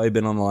Kisner have probably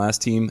been on the last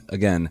team?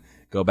 Again,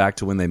 go back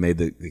to when they made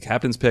the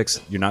captain's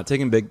picks. You're not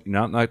taking Big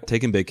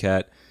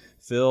Cat.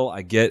 Phil,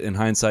 I get in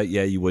hindsight,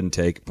 yeah, you wouldn't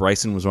take.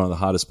 Bryson was one of the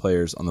hottest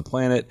players on the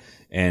planet,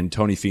 and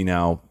Tony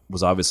Finau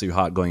was obviously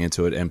hot going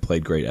into it and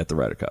played great at the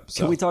Ryder Cup.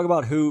 So. Can we talk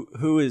about who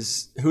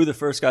the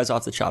first guys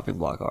off the chopping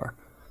block are?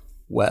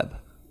 Webb.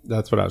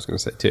 That's what I was going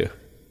to say too.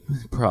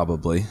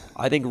 Probably.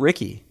 I think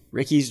Ricky.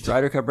 Ricky's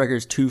Ryder Cup record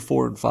is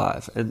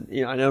 2-4-5,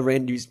 and I know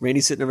Randy's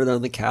sitting over there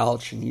on the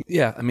couch. And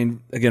yeah, I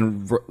mean,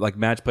 again, like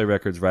match play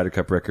records, Ryder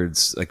Cup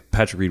records. Like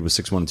Patrick Reed was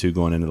 6-1-2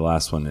 going into the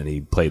last one, and he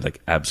played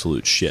like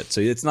absolute shit. So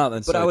it's not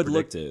necessarily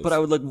predictive. But I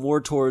would look more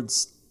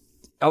towards.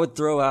 I would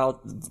throw out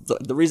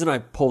the reason I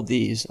pulled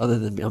these, other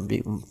than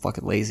I'm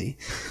fucking lazy,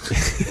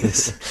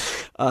 is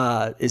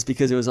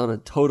because it was on a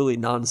totally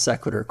non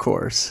sequitur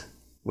course,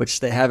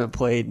 which they haven't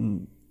played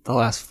in the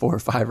last 4 or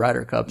 5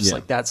 Ryder Cups,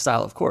 like that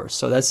style of course.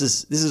 So this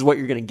is what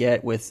you're going to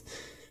get with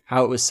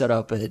how it was set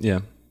up at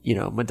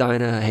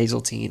Medina,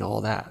 Hazeltine,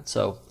 all that.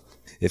 So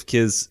if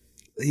Kiz,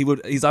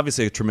 he's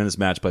obviously a tremendous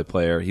match play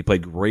player. He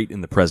played great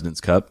in the President's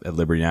Cup at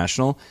Liberty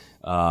National.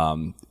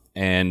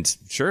 And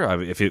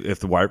sure, if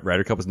the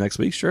Ryder Cup was next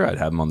week, sure, I'd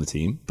have him on the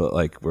team. But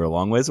like we're a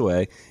long ways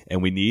away,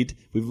 and we've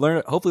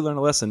hopefully learned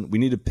a lesson. We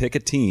need to pick a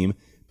team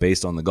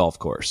based on the golf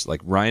course.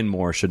 Like Ryan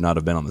Moore should not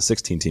have been on the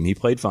 16 team. He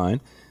played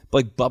fine.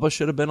 Like Bubba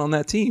should have been on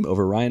that team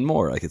over Ryan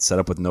Moore. Like it's set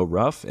up with no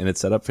rough, and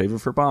it's set up favor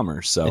for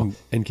bombers. So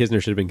and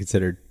Kisner should have been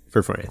considered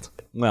for France.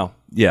 Well,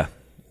 yeah,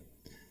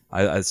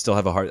 I still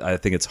have I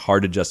think it's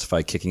hard to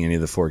justify kicking any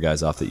of the 4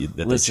 guys off that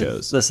they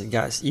chose. Listen,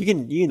 guys, you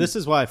can. This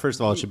is why,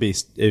 first of all, it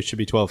should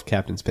be 12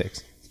 captains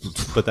picks.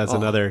 But that's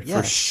another yeah,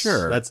 for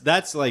sure.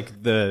 That's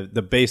like the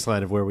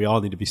baseline of where we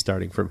all need to be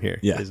starting from here.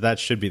 Yeah, that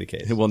should be the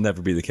case. It will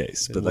never be the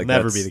case. But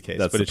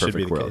it should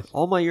be the case.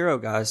 All my Euro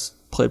guys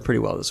played pretty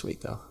well this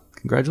week, though.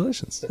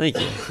 Congratulations. Thank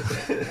you.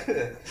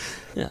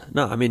 Yeah.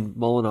 No, I mean,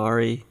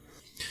 Molinari.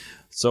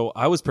 So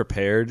I was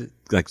prepared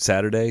like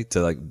Saturday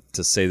to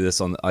say this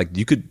on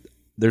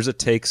there's a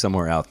take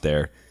somewhere out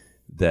there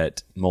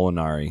that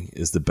Molinari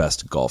is the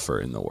best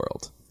golfer in the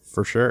world.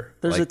 For sure.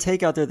 There's a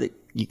take out there that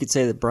you could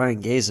say that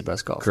Brian Gay is the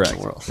best golfer in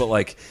the world. But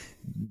like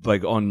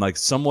on like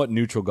somewhat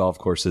neutral golf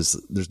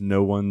courses, there's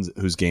no one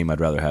whose game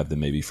I'd rather have than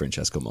maybe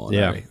Francesco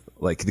Molinari. Yeah.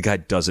 Like the guy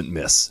doesn't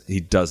miss.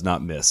 He does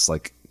not miss.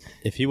 Like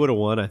if he would have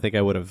won, I think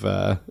I would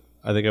have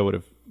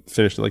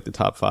finished in like the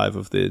top 5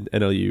 of the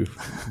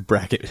NLU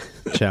bracket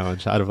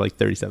challenge out of like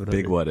 3,700.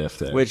 Big what if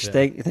there. Which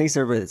thanks to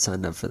everybody that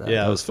signed up for that.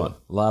 Yeah, that was fun.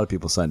 A lot of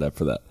people signed up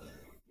for that.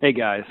 Hey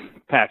guys,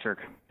 Patrick,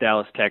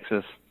 Dallas,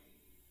 Texas.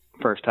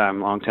 First time,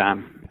 long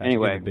time.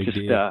 Anyway, just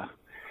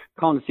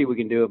calling to see what we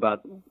can do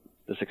about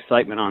this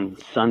excitement on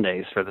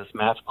Sundays for this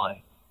match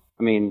play.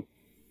 I mean,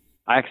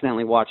 I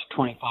accidentally watched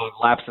 25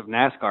 laps of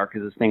NASCAR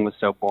because this thing was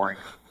so boring.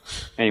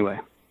 Anyway,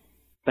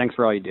 thanks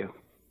for all you do.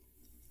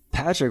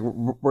 Patrick,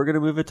 we're going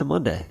to move it to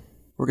Monday.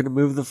 We're going to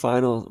move the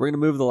final. We're going to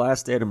move the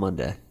last day to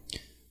Monday.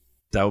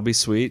 That would be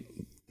sweet.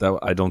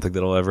 I don't think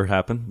that'll ever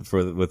happen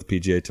with the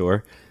PGA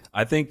Tour.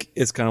 I think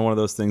it's kind of one of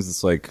those things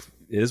that's like,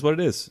 it is what it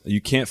is. You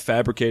can't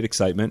fabricate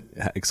excitement.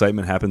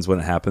 Excitement happens when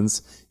it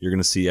happens. You're going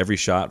to see every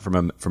shot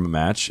from a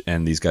match,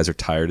 and these guys are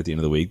tired at the end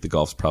of the week. The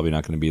golf's probably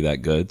not going to be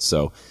that good.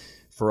 So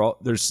for all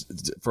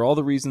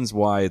the reasons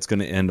why it's going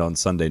to end on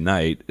Sunday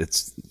night,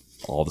 it's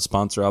all the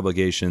sponsor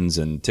obligations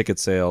and ticket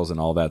sales and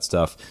all that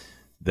stuff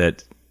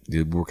that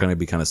we're going to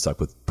be kind of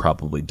stuck with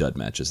probably dud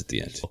matches at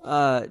the end.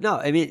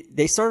 No, I mean,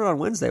 they started on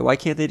Wednesday. Why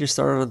can't they just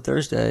start on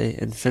Thursday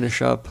and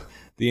finish up?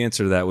 The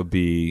answer to that would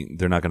be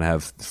they're not going to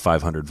have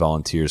 500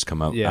 volunteers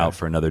come out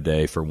for another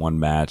day for one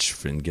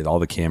match and get all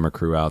the camera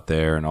crew out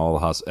there and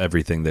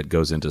everything that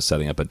goes into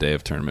setting up a day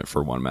of tournament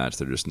for one match.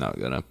 They're just not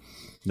going to.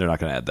 They're not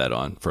going to add that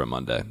on for a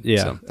Monday.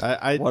 Yeah.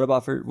 So. What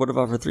about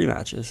for 3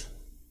 matches?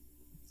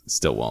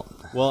 Still won't.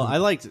 Well, I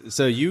liked.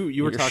 So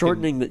you were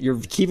shortening that.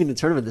 You're keeping the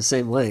tournament the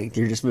same length.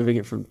 You're just moving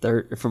it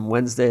from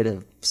Wednesday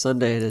to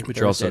Sunday to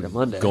Thursday to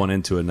Monday. Going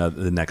into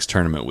the next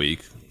tournament week.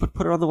 But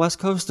put it on the West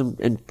Coast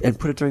and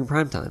put it during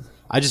prime time.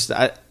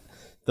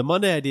 The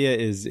Monday idea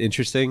is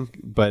interesting,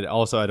 but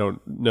also I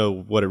don't know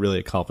what it really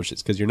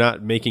accomplishes because you're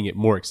not making it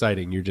more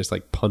exciting. You're just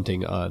like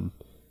punting to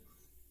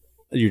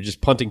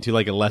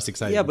like a less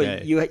exciting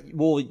day. Yeah,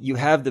 but you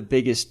have the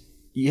biggest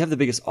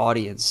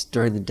audience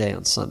during the day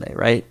on Sunday,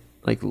 right?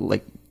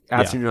 Like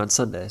afternoon on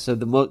Sunday. So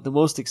the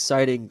most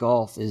exciting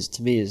golf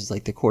to me is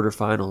like the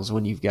quarterfinals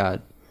when you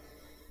got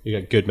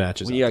good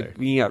matches. When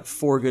you got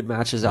 4 good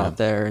matches out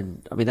there,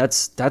 and I mean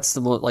that's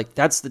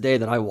the day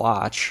that I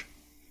watch.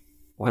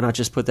 Why not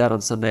just put that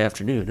on Sunday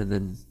afternoon, and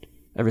then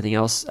everything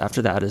else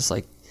after that is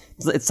like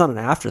it's not an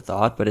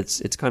afterthought, but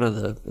it's kind of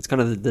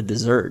the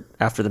dessert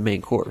after the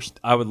main course.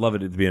 I would love it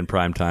to be in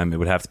prime time. It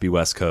would have to be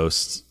West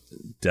Coast.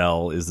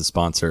 Dell is the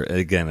sponsor.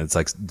 Again, it's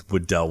like,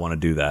 would Dell want to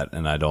do that?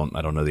 And I don't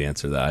know the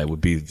answer to that. I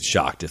would be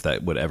shocked if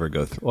that would ever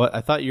go through. Well,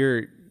 I thought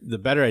the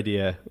better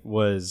idea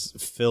was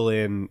fill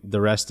in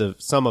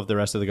some of the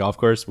rest of the golf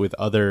course with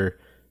other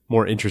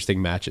more interesting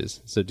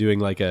matches. So doing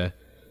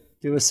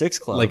do a 6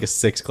 club. Like a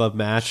 6 club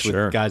match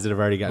with guys that have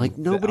already gotten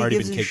nobody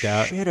gives been a kicked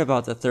out. Shit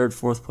about the 3rd,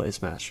 4th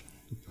place match.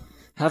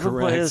 Have them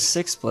play a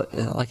 6 play.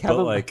 Have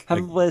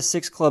them play a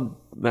 6 club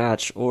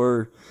match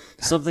or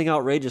something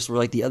outrageous where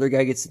like the other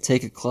guy gets to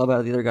take a club out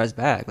of the other guy's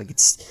bag. Like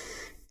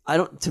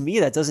to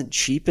me that doesn't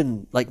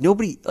cheapen, like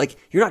nobody, like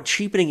you're not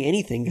cheapening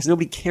anything because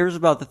nobody cares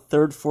about the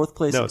third, fourth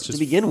place to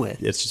begin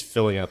with. It's just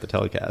filling out the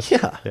telecast.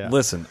 Yeah.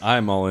 Listen,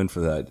 I'm all in for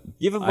that.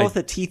 Give them both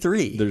a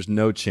T3. There's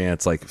no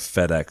chance like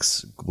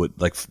FedEx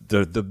would like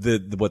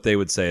what they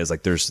would say is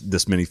like there's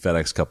this many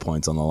FedEx Cup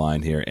points on the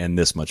line here and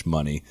this much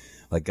money.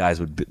 Like guys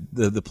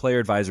the player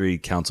advisory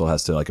council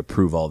has to like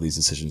approve all these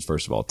decisions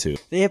first of all too.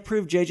 They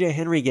approved JJ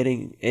Henry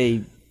getting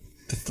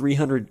the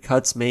 300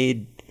 cuts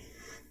made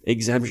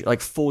exemption,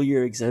 like full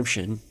year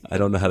exemption. I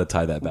don't know how to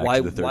tie that back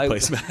to the third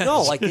place match.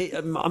 No, like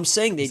I'm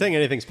saying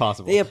anything's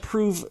possible. They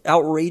approve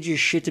outrageous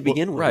shit to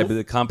begin with. Right, but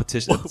the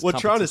competition. What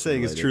Tron is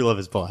saying is true love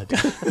is blind.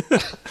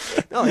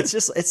 No,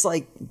 it's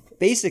like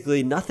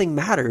basically nothing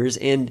matters,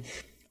 and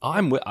I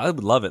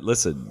would love it.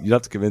 Listen, you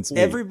have to convince me.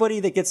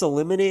 Everybody that gets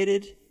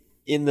eliminated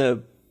in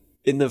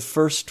the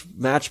first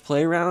match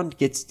play round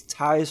gets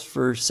ties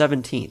for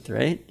 17th,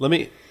 right?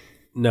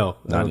 No,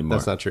 not anymore.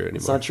 That's not true anymore.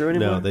 It's not true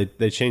anymore? No,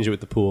 they changed it with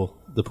the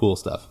pool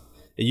stuff.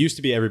 It used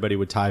to be everybody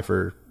would tie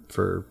for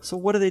So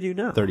what do they do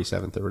now?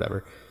 37th or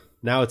whatever.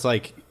 Now it's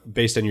like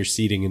based on your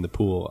seating in the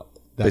pool.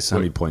 Based on how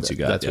many points you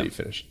got. That's what you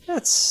finish.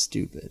 That's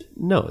stupid.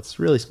 No, it's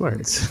really smart.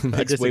 It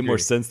makes way more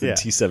sense than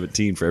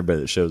T17 for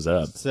everybody that shows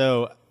up.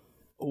 So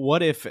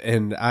what if,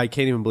 and I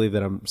can't even believe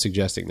that I'm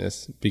suggesting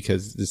this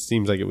because this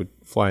seems like it would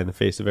fly in the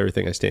face of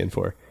everything I stand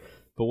for.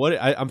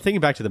 But I'm thinking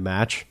back to the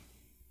match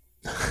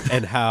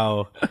and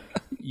how,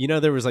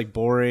 there was like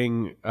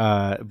boring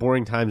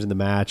times in the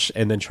match.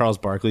 And then Charles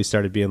Barkley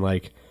started being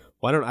like,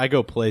 why don't I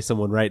go play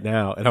someone right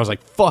now? And I was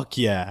like, fuck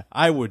yeah,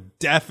 I would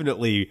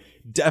definitely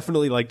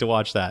like to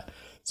watch that.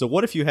 So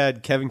what if you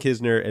had Kevin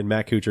Kisner and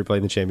Matt Kuchar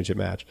playing the championship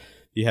match?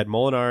 You had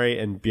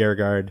Molinari and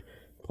Bjerregaard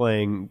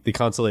playing the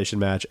consolation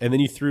match, and then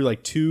you threw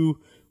like two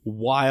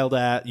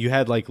you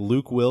had like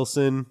Luke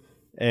Wilson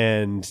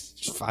and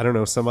I don't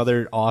know, some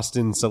other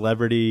Austin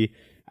celebrity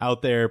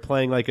out there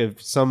playing like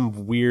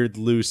some weird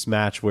loose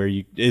match where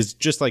is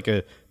just like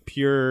a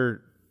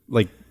pure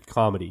like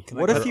comedy.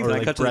 What if you can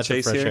I cut to the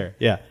chase here?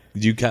 Yeah.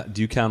 Do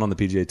you count on the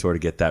PGA Tour to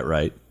get that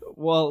right?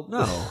 Well,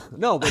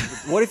 no. But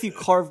what if you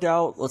carved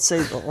out? Let's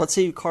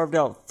say you carved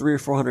out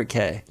 300 or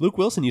 400K. Luke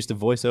Wilson used to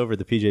voice over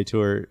the PGA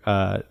Tour.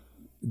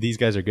 These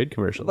guys are good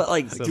commercials. But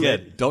like,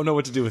 don't know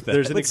what to do with that.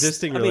 There's an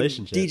existing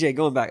relationship. DJ,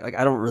 going back, like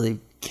I don't really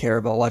care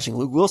about watching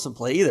Luke Wilson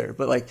play either.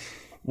 But like,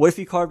 what if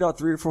you carved out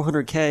 300 or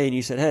 400K and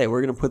you said, "Hey,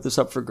 we're going to put this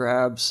up for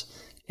grabs,"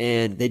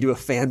 and they do a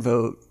fan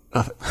vote.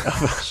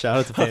 Shout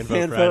out to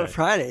Fan Vote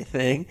Friday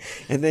thing,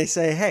 and they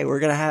say, "Hey, we're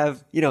going to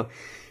have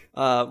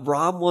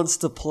Rom wants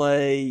to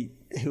play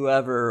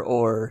whoever,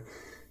 or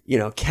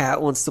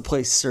Kat wants to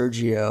play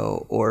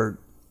Sergio, or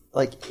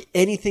like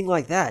anything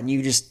like that," and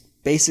you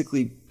just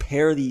basically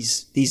pair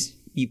these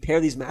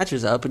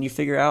matches up, and you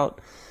figure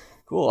out,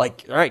 cool,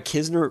 like, all right,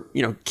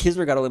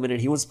 Kisner got eliminated.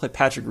 He wants to play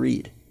Patrick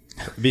Reed.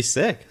 It'd be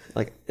sick.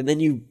 Like, and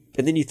then you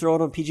throw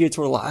it on PGA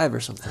Tour Live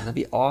or something. That'd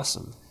be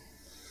awesome.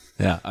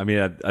 Yeah, I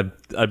mean,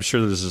 I'm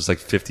sure there's just like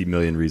 50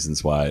 million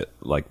reasons why,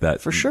 like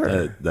that. For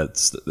sure.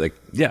 That's like,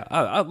 yeah.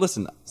 I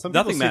listen. Some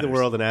nothing people see matters. the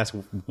world and ask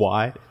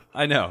why.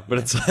 I know, but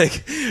it's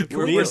like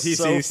we're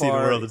so see the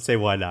world and say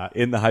why not.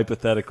 In the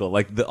hypothetical,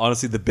 like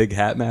honestly, the big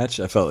hat match,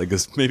 I felt like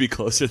was maybe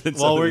closer than.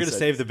 Well, we're gonna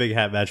save the big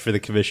hat match for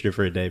the Commissioner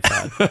for a Day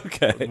pod.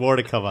 Okay, more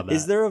to come on that.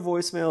 Is there a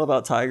voicemail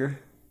about Tiger?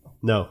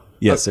 No.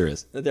 Yes, there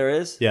is. There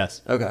is.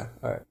 Yes. Okay.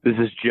 All right. This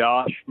is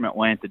Josh from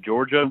Atlanta,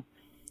 Georgia.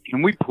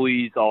 Can we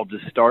please all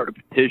just start a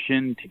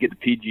petition to get the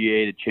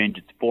PGA to change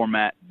its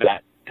format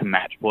back to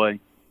match play?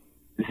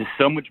 This is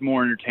so much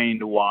more entertaining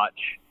to watch,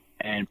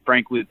 and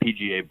frankly, the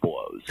PGA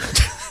blows.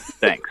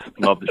 Thanks.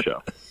 Love the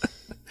show.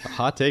 A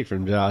hot take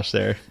from Josh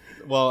there.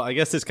 Well, I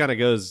guess this kind of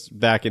goes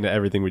back into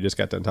everything we just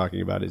got done talking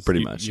about. Is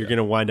pretty much you're going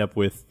to wind up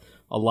with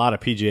a lot of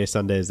PGA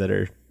Sundays that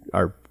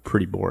are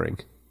pretty boring.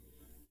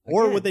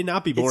 Or would they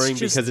not be boring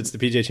because it's the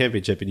PGA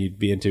Championship and you'd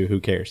be into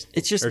who cares?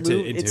 It's just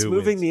it's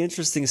moving the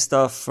interesting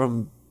stuff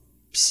from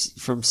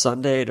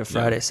Sunday to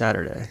Friday,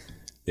 Saturday.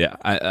 Yeah,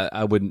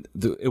 I wouldn't.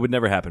 It would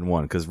never happen.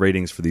 One, because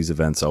ratings for these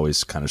events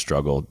always kind of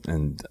struggle,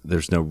 and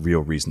there's no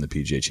real reason the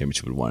PGA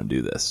Championship would want to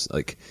do this.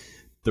 Like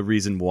the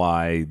reason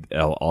why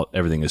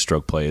everything is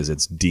stroke play is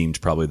it's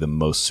deemed probably the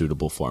most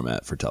suitable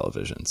format for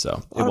television.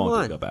 So it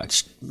won't go back.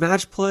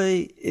 Match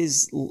play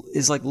is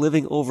like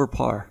living over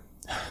par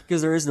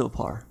because there is no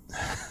par.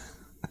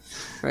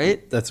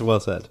 Right? That's well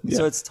said. Yeah.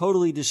 So it's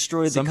totally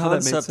destroyed the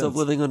concept of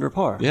living under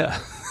par. Yeah.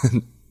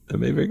 That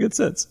made very good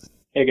sense.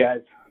 Hey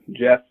guys,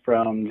 Jeff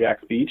from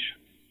Jack's Beach.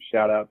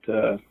 Shout out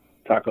to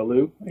Taco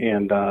Lou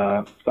and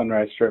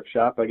Sunrise Strip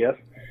Shop, I guess.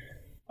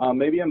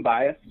 Maybe I'm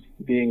biased,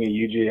 being a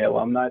UGA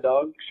alumni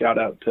dog. Shout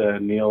out to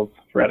Neil's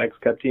FedEx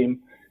Cup team.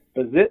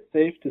 But is it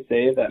safe to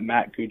say that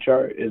Matt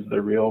Kuchar is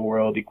the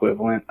real-world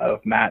equivalent of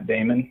Matt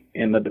Damon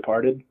in The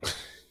Departed?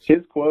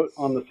 His quote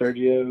on the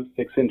Sergio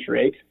 6-inch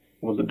rake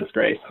was a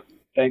disgrace.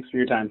 Thanks for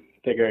your time.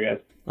 Take care,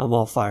 guys. I'm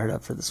all fired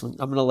up for this one.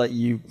 I'm going to let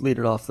you lead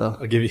it off, though.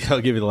 I'll give you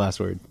the last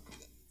word.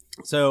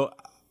 So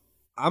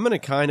I'm going to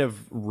kind of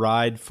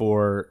ride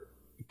for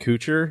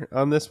Kuchar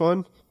on this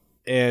one.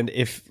 And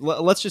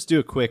let's just do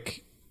a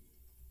quick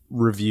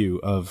review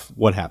of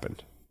what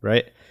happened,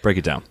 right? Break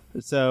it down.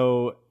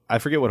 So I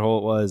forget what hole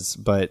it was,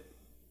 but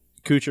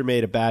Kuchar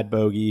made a bad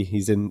bogey.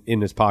 He's in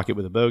his pocket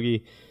with a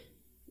bogey.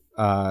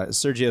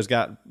 Sergio's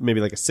got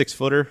maybe like a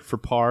 6-footer for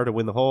par to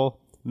win the hole.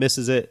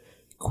 Misses it.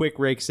 Quick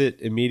rakes it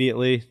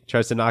immediately.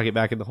 Tries to knock it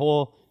back in the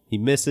hole. He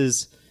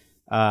misses.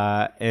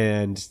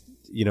 And,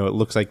 it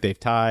looks like they've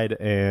tied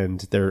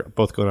and they're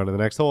both going on to the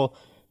next hole.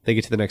 They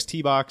get to the next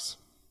tee box.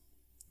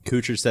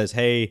 Kuchar says,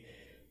 hey,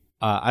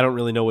 I don't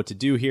really know what to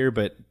do here,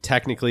 but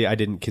technically I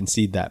didn't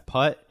concede that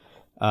putt.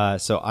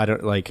 So I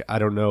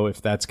don't know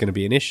if that's going to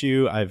be an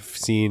issue. I've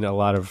seen a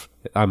lot of,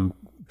 I'm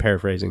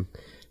paraphrasing.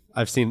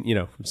 I've seen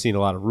a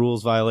lot of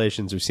rules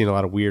violations. We've seen a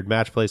lot of weird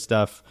match play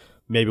stuff.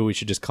 Maybe we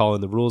should just call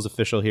in the rules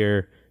official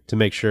here to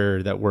make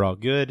sure that we're all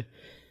good.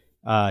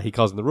 He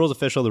calls in the rules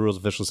official. The rules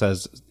official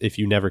says, if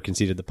you never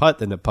conceded the putt,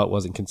 then the putt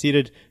wasn't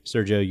conceded.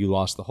 Sergio, you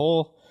lost the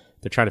hole.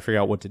 They're trying to figure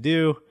out what to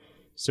do.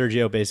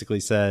 Sergio basically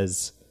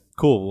says,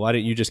 cool, why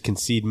don't you just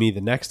concede me the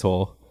next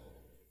hole?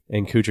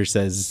 And Kuchar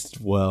says,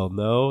 well,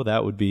 no,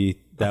 that would be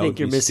stupid. I think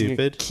you're missing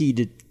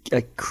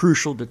a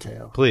crucial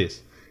detail.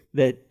 Please.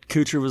 That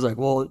Kuchar was like,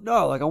 well,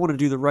 no, like I want to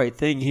do the right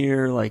thing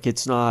here. Like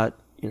it's not,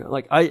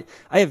 like I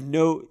have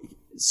no,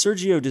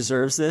 Sergio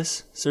deserves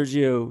this.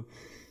 Sergio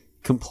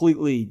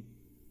completely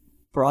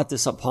brought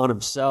this upon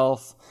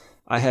himself.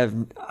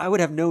 I would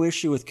have no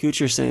issue with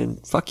Kuchar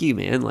saying, fuck you,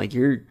 man. Like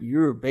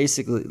you're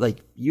basically like,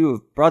 you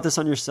have brought this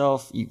on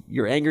yourself.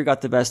 Your anger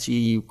got the best of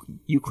you.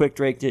 You quick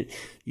draked it.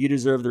 You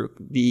deserve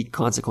the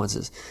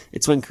consequences.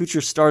 It's when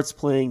Kuchar starts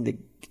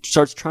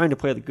trying to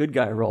play the good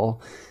guy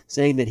role,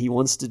 saying that he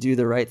wants to do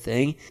the right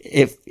thing.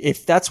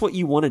 If that's what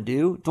you want to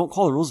do, don't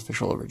call the rules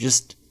official over.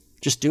 Just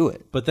do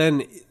it. But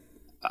then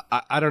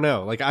I don't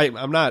know. Like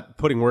I'm not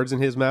putting words in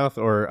his mouth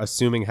or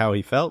assuming how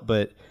he felt,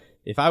 but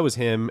if I was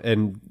him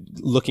and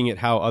looking at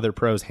how other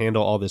pros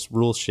handle all this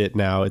rule shit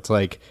now, it's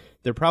like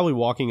they're probably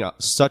walking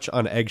such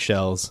on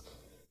eggshells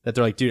that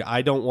they're like, dude,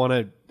 I don't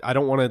want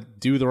to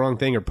do the wrong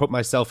thing or put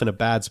myself in a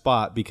bad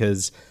spot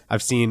because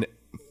I've seen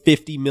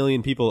 50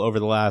 million people over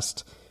the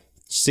last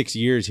 6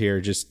 years here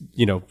just,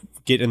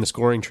 get in the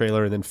scoring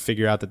trailer and then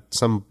figure out that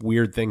some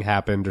weird thing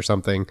happened or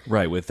something.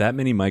 Right. With that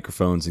many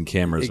microphones and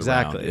cameras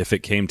exactly. around, if it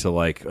came to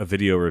like a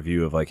video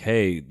review of like,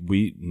 hey,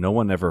 no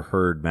one ever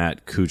heard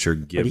Matt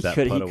Kuchar give that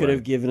putt away. He could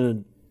have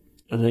given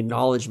an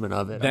acknowledgement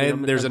of it.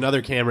 Then there's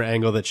another camera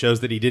angle that shows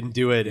that he didn't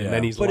do it, and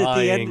then he's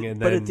lying.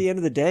 But at the end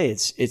of the day,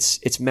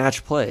 it's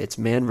match play. It's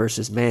man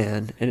versus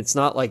man, and it's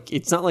not like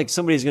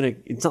somebody's gonna.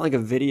 It's not like a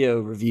video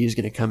review is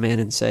gonna come in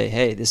and say,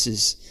 hey, this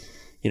is.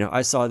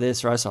 I saw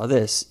this or I saw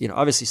this.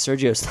 Obviously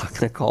Sergio's not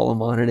going to call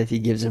him on it if he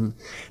gives him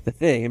the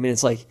thing. I mean,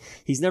 it's like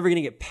he's never going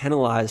to get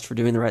penalized for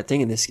doing the right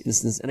thing in this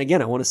instance. And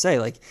again, I want to say,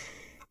 like,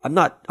 I'm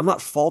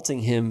not faulting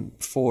him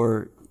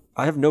for.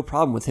 I have no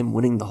problem with him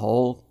winning the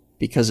hole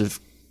because of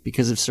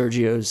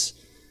Sergio's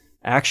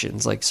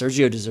actions. Like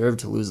Sergio deserved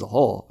to lose the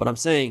hole, but I'm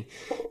saying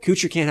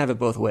Kuchar can't have it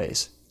both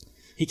ways.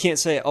 He can't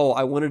say, "Oh,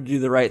 I wanted to do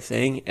the right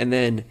thing," and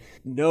then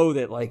know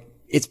that like.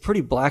 It's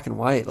pretty black and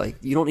white. Like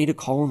you don't need to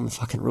call him the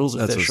fucking rules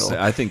official.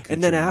 I think.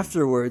 And then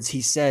afterwards, he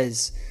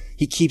says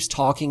he keeps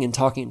talking and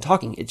talking and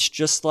talking. It's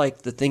just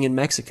like the thing in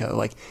Mexico.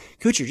 Like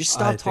Kuchar, just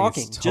stop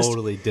talking. It's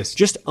totally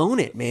just own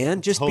it, man.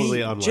 Just totally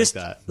be unlike just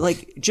that.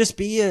 Like just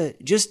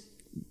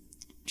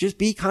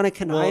be kind of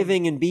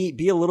conniving and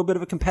be a little bit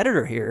of a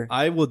competitor here.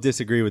 I will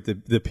disagree with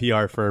the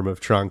PR firm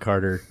of Tron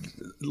Carter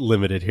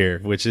Limited here,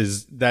 which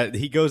is that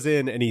he goes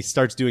in and he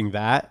starts doing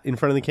that in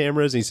front of the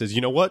cameras. And he says,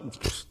 "You know what?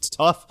 It's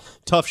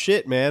tough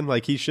shit, man.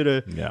 Like he should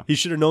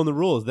have known the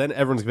rules." Then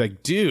everyone's gonna be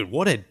like, "Dude,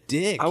 what a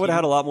dick!" I would have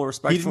had a lot more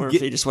respect for him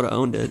if he just would have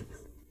owned it.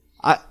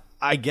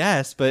 I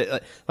guess,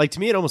 but like to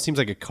me, it almost seems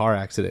like a car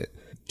accident.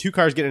 Two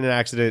cars get in an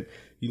accident.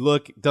 You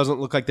look, doesn't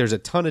look like there's a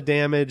ton of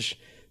damage.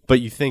 But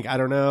you think, I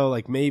don't know,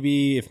 like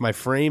maybe if my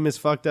frame is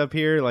fucked up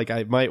here, like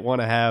I might want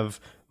to have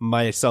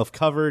myself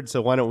covered.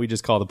 So why don't we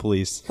just call the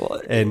police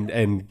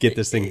and get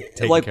this thing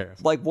taken care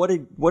of? Like what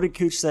did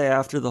Cooch say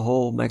after the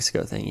whole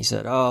Mexico thing? He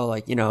said, "Oh,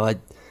 like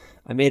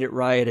I made it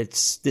right.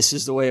 This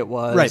is the way it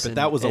was." Right, but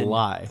that was a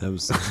lie. That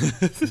was.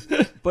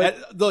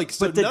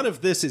 None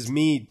of this is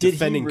me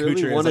defending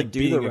Kuchar as like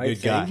being a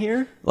good guy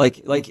here.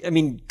 Like I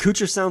mean,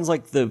 Kuchar sounds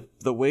like the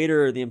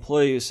waiter or the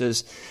employee who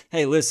says,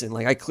 "Hey, listen,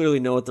 like I clearly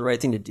know what the right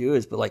thing to do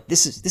is, but like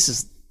this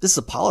is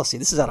a policy.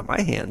 This is out of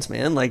my hands,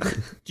 man. Like,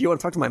 do you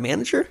want to talk to my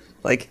manager?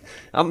 Like,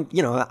 I'm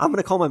going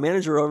to call my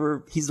manager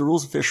over. He's the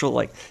rules official.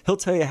 Like, he'll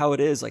tell you how it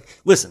is. Like,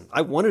 listen,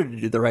 I wanted to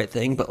do the right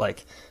thing, but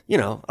like, I'm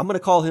going to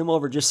call him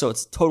over just so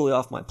it's totally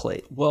off my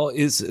plate." Well,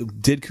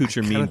 did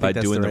Kuchar mean by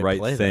doing the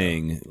right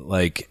thing?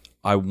 Like,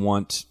 I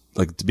want,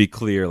 like, to be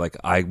clear, like,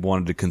 I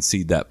wanted to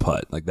concede that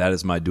putt. Like, that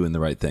is my doing the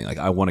right thing. Like,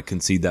 I want to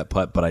concede that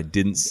putt, but I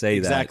didn't say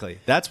exactly.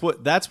 That's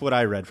what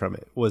I read from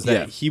it was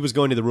that he was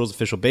going to the rules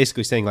official,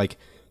 basically saying like,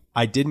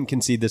 I didn't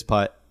concede this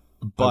putt.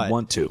 but I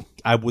want to.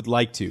 I would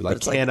like to.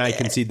 Like, can I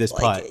concede this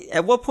putt?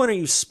 At what point are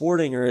you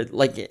sporting, or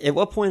like at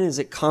what point is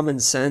it common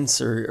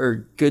sense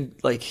or good?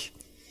 Like,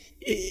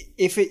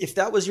 if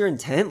that was your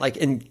intent, like,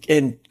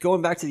 and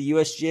going back to the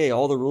USGA,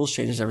 all the rules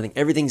changes,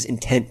 everything's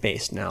intent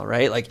based now,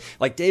 right?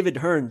 Like David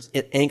Hearn's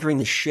anchoring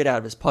the shit out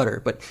of his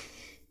putter, but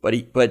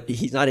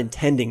he's not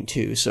intending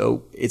to,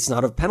 so it's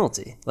not a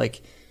penalty.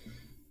 Like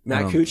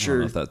Matt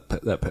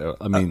Kuchar.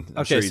 I mean,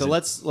 okay, so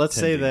let's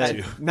say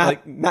that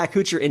Matt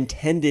Kuchar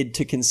intended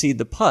to concede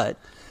the putt.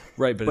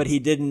 Right, but he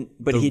didn't.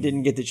 But he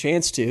didn't get the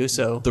chance to.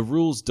 So the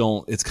rules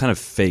don't. It's kind of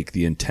fake.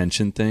 The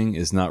intention thing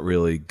is not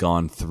really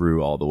gone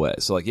through all the way.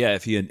 So, like, yeah,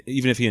 even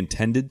if he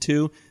intended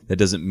to, that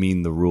doesn't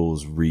mean the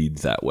rules read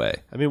that way.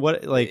 I mean,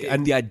 what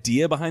the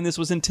idea behind this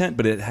was intent,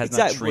 but it has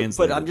not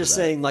translated. But I'm just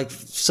saying, like,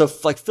 so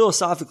like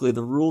philosophically,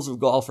 the rules of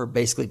golf are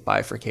basically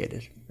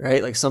bifurcated,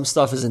 right? Like some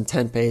stuff is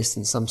intent based,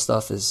 and some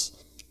stuff is.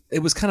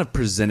 It was kind of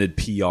presented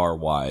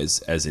PR-wise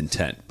as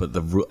intent, but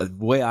the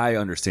way I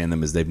understand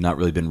them is they've not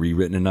really been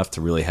rewritten enough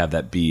to really have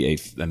that be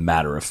a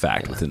matter of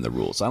fact within the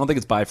rules. So I don't think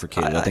it's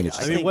bifurcated. I think it's.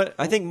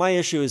 I think my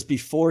issue is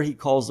before he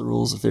calls the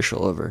rules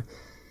official over,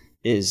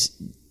 is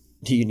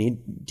do you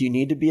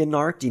need to be a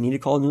narc? Do you need to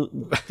call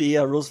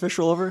the rules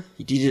official over?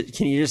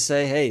 Can you just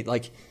say, hey,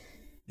 like,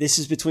 this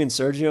is between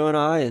Sergio and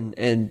I,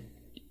 and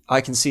I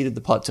conceded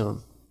the putt to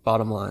him.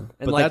 Bottom line.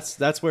 And but like,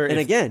 that's where. And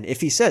again,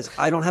 if he says,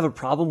 I don't have a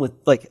problem with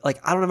like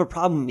I don't have a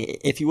problem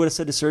if you would have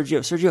said to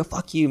Sergio,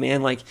 fuck you,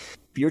 man. Like,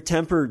 your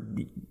temper,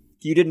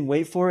 you didn't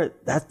wait for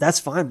it.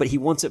 That's fine. But he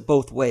wants it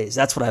both ways.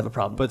 That's what I have a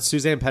problem. But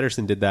Suzanne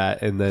Pedersen did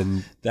that, and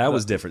then that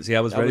was different. See, I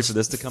was ready for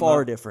this to come.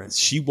 Far different.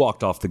 She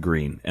walked off the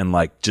green and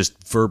like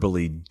just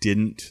verbally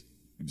didn't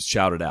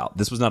shout it out.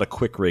 This was not a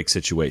quick rake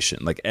situation.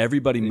 Like,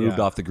 everybody moved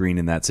off the green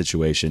in that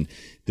situation.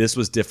 This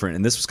was different,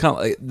 and this was kind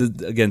of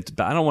like, again,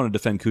 I don't want to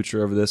defend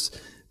Kuchar over this.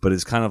 But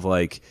it's kind of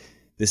like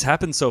this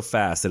happened so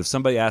fast that if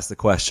somebody asked the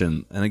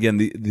question, and again,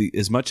 the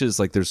as much as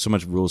like there's so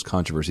much rules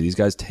controversy, these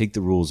guys take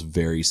the rules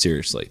very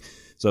seriously.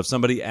 So if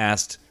somebody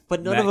asked,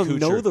 but none of them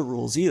know the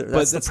rules either.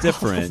 That's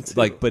different.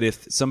 Like, but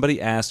if somebody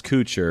asked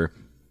Kuchar,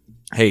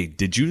 "Hey,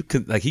 did you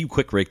like he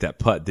quick rake that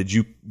putt? Did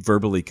you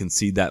verbally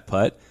concede that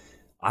putt?"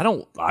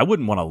 I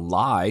wouldn't want to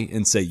lie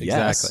and say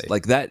yes. Exactly.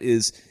 Like, that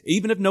is,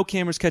 even if no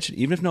cameras catch it,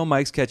 even if no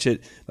mics catch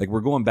it, like,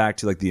 we're going back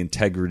to like the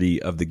integrity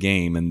of the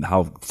game and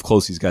how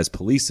close these guys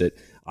police it.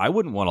 I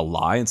wouldn't want to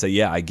lie and say,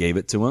 yeah, I gave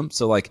it to him.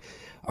 So, like,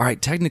 all right,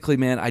 technically,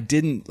 man, I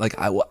didn't, like,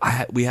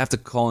 we have to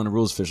call in a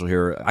rules official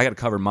here. I got to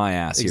cover my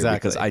ass here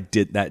because that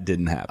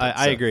didn't happen.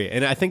 I agree.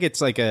 And I think it's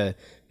like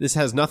this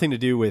has nothing to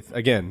do with,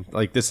 again,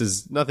 like, this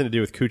is nothing to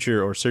do with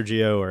Kuchar or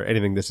Sergio or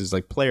anything. This is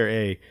like player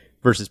A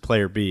versus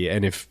player B.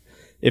 And if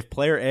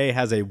player A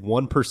has a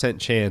 1%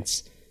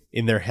 chance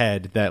in their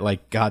head that,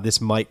 like, God,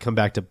 this might come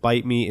back to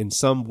bite me in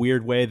some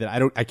weird way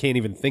that I can't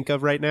even think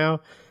of right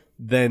now,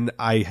 then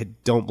I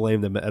don't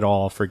blame them at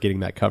all for getting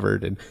that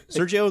covered. And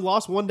Sergio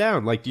lost one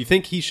down. Like, do you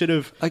think he should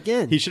have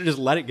just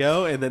let it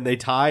go and then they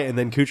tie and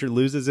then Kuchar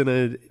loses in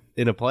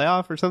a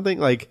playoff or something?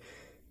 Like,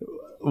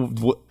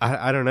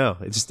 I don't know.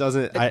 It just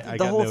doesn't. I got no issue.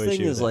 The whole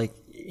thing is like,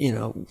 you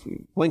know,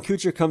 when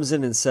Kuchar comes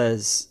in and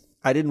says,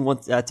 I didn't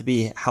want that to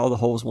be how the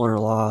hole was won or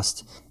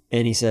lost.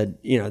 And he said,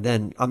 you know,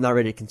 then I'm not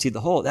ready to concede the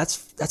hole.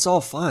 That's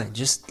all fine.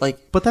 Just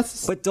like, but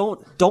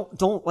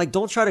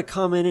don't try to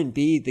come in and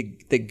be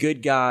the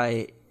good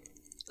guy.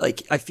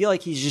 Like, I feel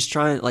like he's just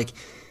trying to, like,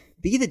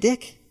 be the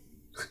dick.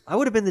 I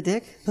would have been the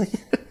dick. Like,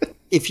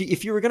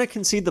 if you were going to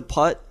concede the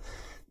putt,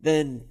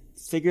 then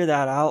figure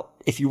that out.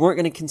 If you weren't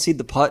going to concede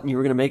the putt and you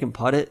were going to make him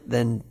putt it,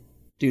 then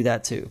do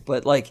that too.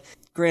 But, like,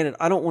 granted,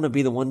 I don't want to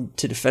be the one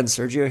to defend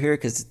Sergio here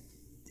because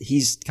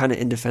he's kind of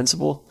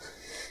indefensible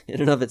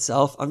in and of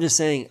itself. I'm just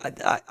saying,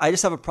 I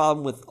just have a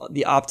problem with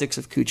the optics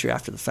of Kuchar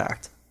after the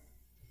fact.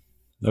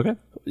 Okay.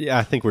 Yeah,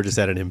 I think we're just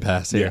at an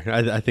impasse here.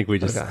 I think we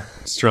just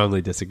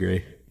strongly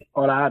disagree.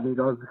 Hola,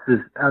 amigos. This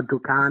is El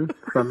Ducan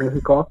from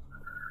Mexico.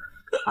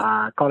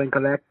 Calling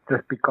correct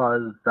just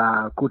because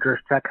Kuchar's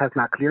check has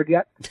not cleared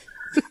yet.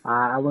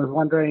 I was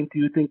wondering, do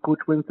you think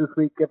Kuch wins this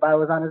week if I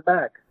was on his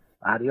back?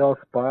 Adios,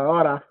 por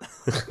ahora.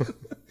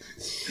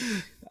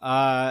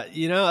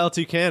 You know, El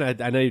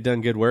Ducan, I know you've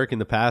done good work in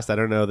the past. I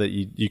don't know that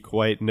you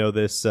quite know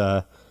this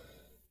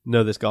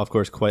golf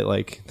course quite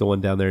like the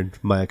one down there in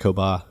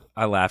Mayakoba.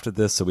 I laughed at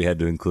this, so we had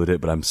to include it,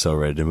 but I'm so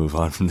ready to move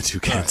on from the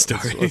Ducan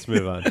story. Let's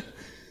move on.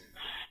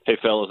 Hey,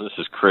 fellas, this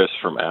is Chris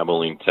from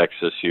Abilene,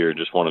 Texas here.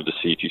 Just wanted to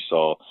see if you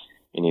saw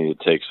any of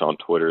the takes on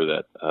Twitter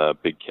that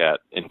Big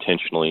Cat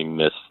intentionally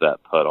missed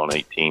that putt on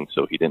 18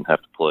 so he didn't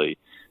have to play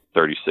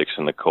 36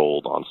 in the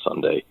cold on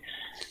Sunday.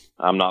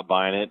 I'm not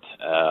buying it,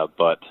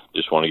 but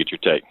just want to get your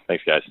take.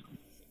 Thanks, guys.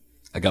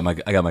 I got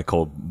my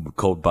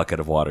cold bucket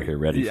of water here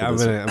ready. Yeah,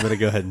 for I'm gonna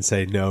go ahead and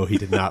say no. He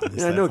did not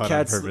miss that putt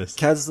on purpose.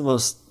 Cat's the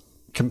most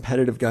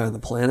competitive guy on the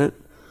planet.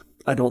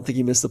 I don't think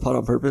he missed the putt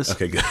on purpose.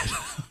 Okay, good.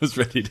 I was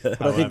ready to.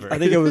 I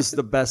think it was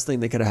the best thing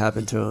that could have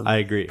happened to him. I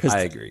agree.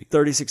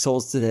 36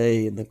 holes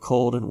today in the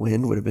cold and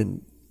wind would have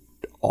been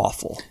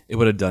awful. It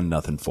would have done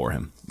nothing for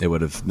him. It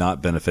would have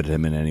not benefited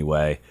him in any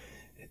way.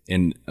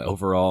 And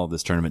overall,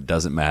 this tournament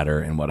doesn't matter,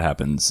 and what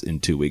happens in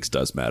 2 weeks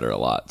does matter a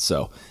lot.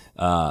 So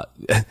I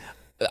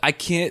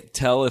can't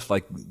tell if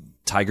like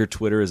Tiger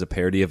Twitter is a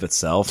parody of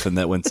itself, and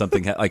that when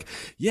something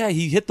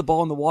he hit the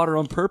ball in the water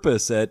on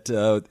purpose at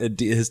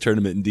his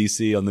tournament in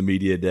DC on the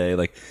media day,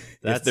 like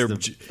that's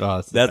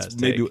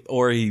maybe,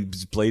 or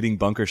he's blading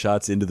bunker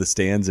shots into the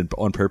stands and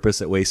on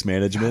purpose at Waste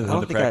Management. I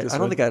don't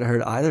think I'd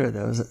heard either of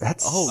those.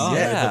 That's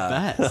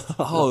the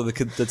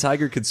best. The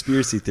Tiger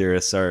conspiracy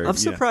theorists are. I'm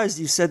surprised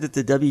you said that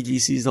the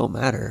WGCs don't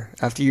matter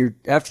after your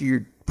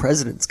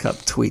President's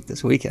Cup tweet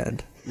this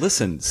weekend.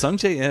 Listen, Sung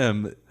J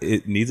M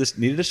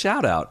needed a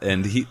shout out,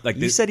 and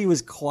you said he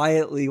was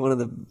quietly one of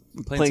the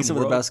playing some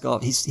of the best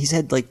golf. He's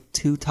had like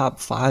 2 top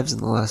 5s in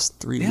the last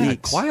 3 weeks. Yeah,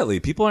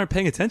 quietly. People aren't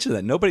paying attention to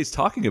that. Nobody's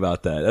talking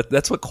about that.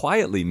 That's what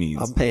quietly means.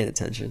 I'm paying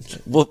attention.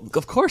 Well,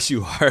 of course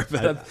you are.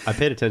 But I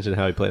paid attention to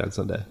how he played on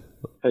Sunday.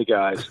 Hey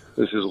guys,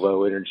 this is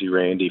Low Energy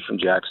Randy from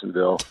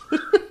Jacksonville.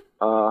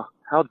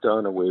 How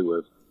done are we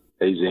with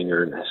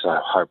Azinger and his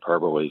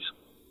hyperboles?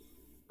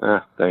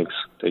 Thanks.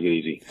 Take it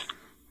easy.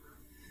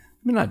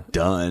 I'm not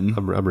done.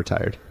 I'm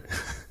retired.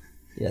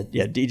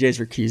 Yeah. DJ's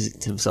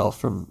recused himself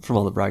from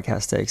all the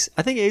broadcast takes.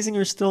 I think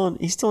Azinger's still in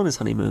his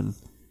honeymoon.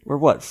 We're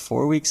what,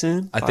 4 weeks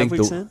in? I think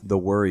the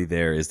worry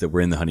there is that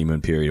we're in the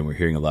honeymoon period and we're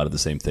hearing a lot of the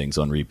same things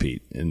on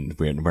repeat, and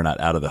we're not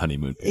out of the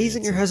honeymoon period.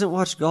 Azinger hasn't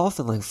watched golf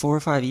in like 4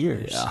 or 5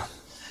 years. Yeah.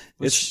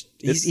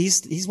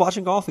 He's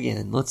watching golf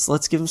again.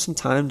 Let's give him some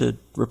time to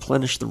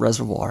replenish the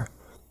reservoir.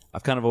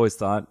 I've kind of always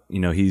thought,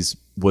 he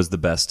was the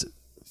best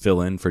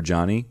fill-in for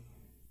Johnny,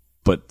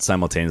 but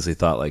simultaneously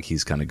thought like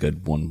he's kind of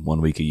good one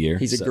week a year.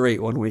 He's a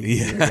great 1 week a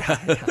year.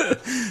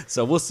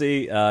 So we'll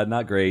see.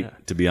 Not great,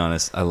 to be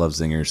honest. I love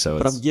Zinger,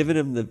 but I'm giving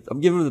him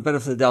the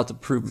benefit of the doubt to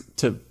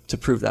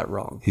prove that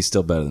wrong. He's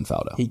still better than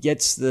Faldo. He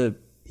gets the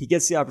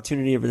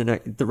opportunity over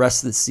the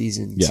rest of the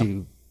season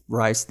to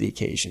rise to the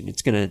occasion.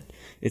 It's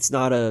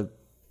not a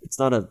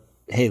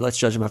hey, let's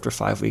judge him after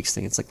 5 weeks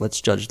thing. It's like,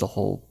 let's judge the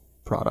whole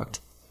product.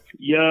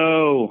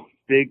 Yo,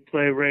 Big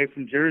Play Ray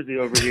from Jersey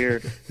over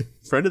here.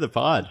 Friend of the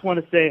pod. I just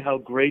want to say how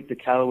great the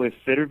Callaway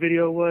Fitter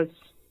video was.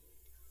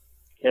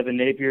 Kevin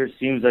Napier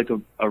seems like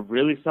a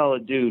really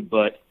solid dude,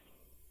 but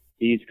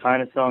he's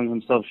kind of selling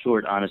himself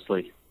short,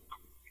 honestly.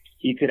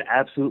 He could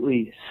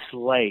absolutely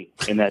slay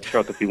in that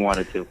truck if he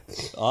wanted to.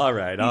 All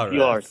right.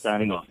 You are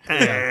signing off.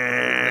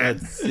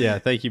 Yeah,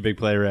 thank you, Big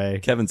Play Ray.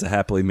 Kevin's a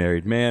happily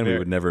married man. We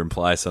would never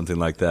imply something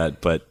like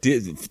that, but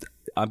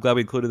I'm glad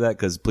we included that,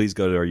 because please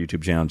go to our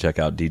YouTube channel and check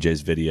out DJ's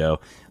video.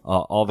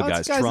 All the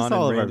guys, Tron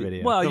and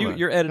Randy. Well,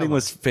 your editing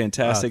was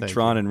fantastic.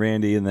 Tron and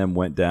Randy, and then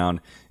went down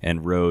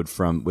and rode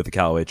with the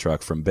Callaway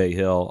truck from Bay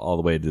Hill all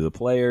the way to the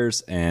players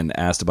and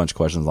asked a bunch of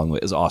questions along the way.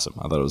 It was awesome.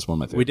 I thought it was one of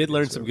my favorites. We did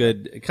learn some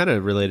good, kind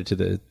of related to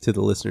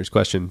the listener's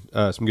question,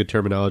 some good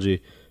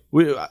terminology.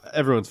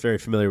 Everyone's very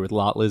familiar with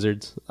lot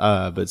lizards,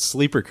 but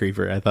sleeper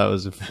creeper I thought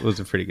was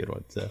a pretty good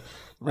one. So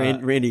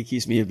Randy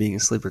accused me of being a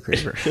sleeper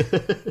creeper.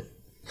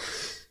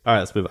 All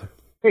right, let's move on.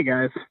 Hey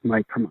guys,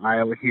 Mike from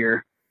Iowa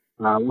here.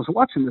 Was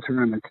watching the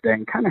tournament today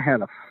and kind of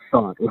had a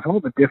thought with all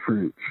the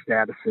different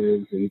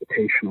statuses,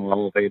 invitational,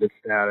 elevated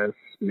status,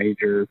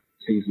 major,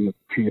 season of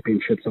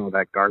championships, all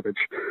that garbage.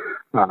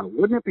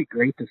 Wouldn't it be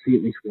great to see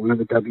at least one of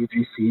the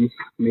WGCs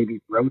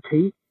maybe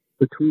rotate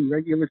between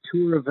regular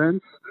tour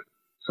events?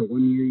 So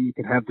 1 year you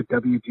could have the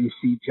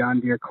WGC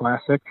John Deere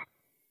Classic.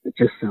 It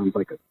just sounds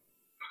like a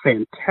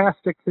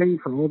fantastic thing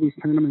for all these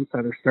tournaments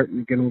that are starting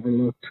to get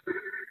overlooked.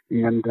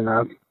 And,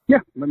 let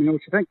me know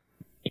what you think.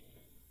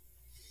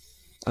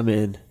 I'm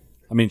in.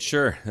 I mean,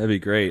 sure, that'd be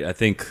great. I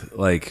think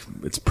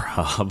it's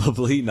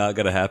probably not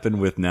going to happen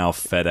with now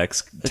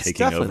FedEx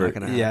taking over.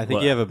 I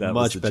think you have a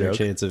much better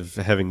chance of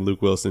having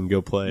Luke Wilson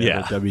go play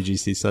at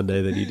WGC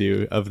Sunday than you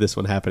do of this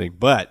one happening.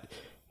 But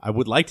I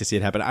would like to see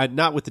it happen.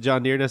 Not with the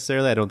John Deere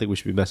necessarily. I don't think we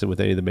should be messing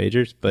with any of the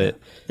majors. But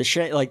the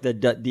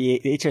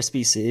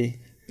HSBC.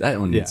 That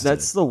one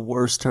that's the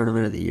worst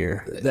tournament of the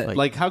year.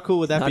 How cool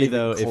would that be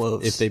though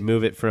if they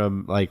move it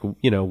from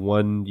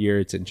 1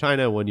 year it's in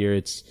China, 1 year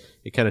it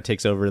kind of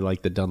takes over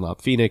like the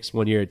Dunlop Phoenix,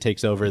 1 year it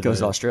takes over goes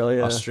the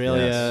Australia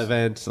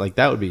event.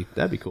 That'd be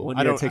cool. 1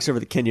 year it takes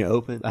over the Kenya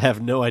Open. I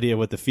have no idea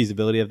what the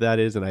feasibility of that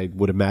is, and I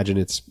would imagine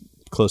it's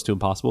close to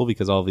impossible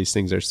because all of these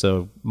things are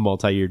so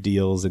multi-year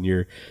deals, and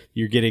you're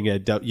getting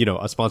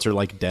a sponsor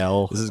like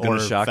Dell. This is going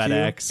to shock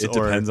FedEx. You. It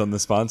depends on the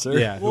sponsor.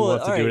 Yeah, who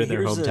wants to do it in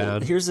their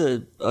hometown. Here's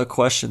a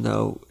question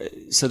though.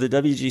 So the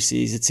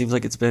WGCs, it seems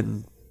like it's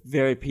been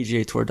very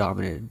PGA Tour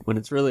dominated when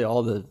it's really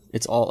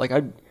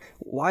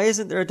why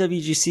isn't there a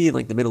WGC in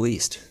like the Middle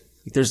East?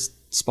 Like there's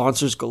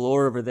sponsors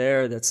galore over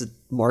there. That's a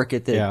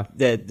market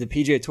that the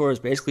PGA Tour is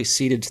basically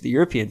ceded to the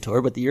European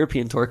Tour, but the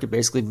European Tour could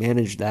basically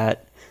manage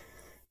that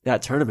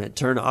tournament,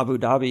 turn Abu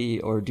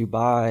Dhabi or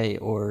Dubai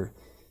or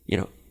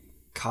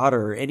Qatar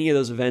or any of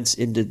those events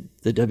into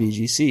the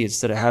WGC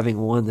instead of having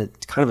one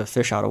that's kind of a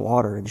fish out of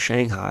water in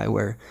Shanghai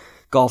where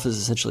golf is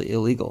essentially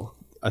illegal.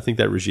 I think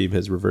that regime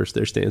has reversed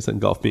their stance on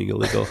golf being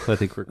illegal. I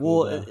think we're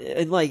cool now.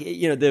 And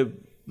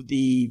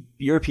the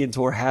European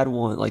Tour had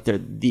one, like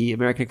the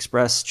American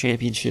Express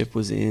Championship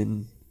was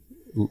in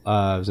It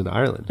was in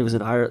Ireland. It was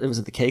in Ireland. It was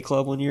at the K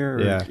Club one year.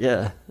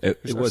 Yeah.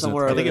 It was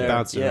somewhere. I think it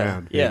bounced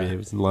around. Maybe it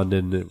was in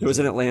London. It was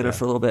in Atlanta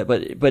for a little bit,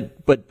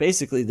 but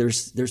basically,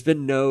 there's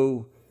been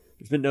no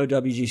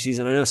WGCs,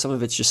 and I know some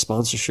of it's just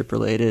sponsorship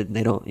related, and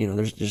they don't,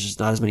 there's just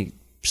not as many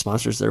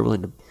sponsors that are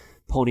willing to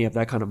pony up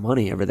that kind of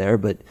money over there.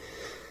 But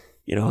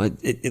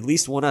at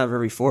least one out of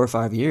every 4 or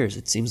 5 years,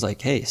 it seems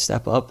like, hey,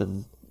 step up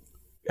and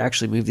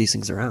actually move these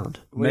things around.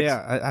 Well,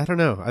 I don't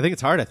know. I think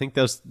it's hard. I think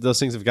those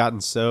things have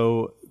gotten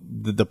so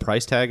the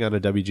price tag on a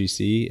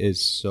WGC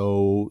is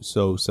so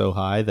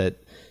high that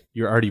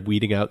you're already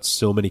weeding out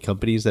so many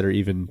companies that are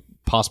even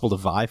possible to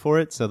vie for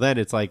it. So then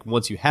it's like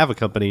once you have a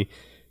company,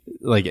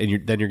 like,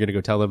 and then you're going to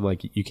go tell them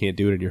like you can't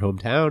do it in your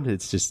hometown.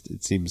 It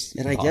seems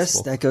and impossible. I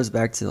guess that goes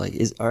back to like,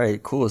 all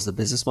right, cool. Is the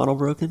business model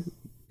broken?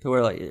 To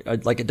where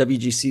like a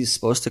WGC is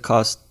supposed to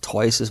cost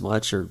twice as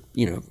much, or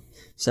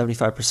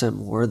 75%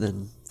 more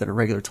than a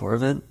regular tour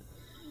event.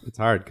 It's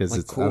hard because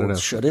it's cool. I don't know.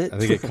 Should it? I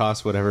think it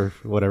costs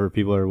whatever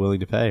people are willing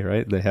to pay,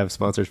 right? And they have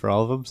sponsors for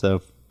all of them,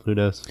 so who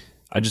knows?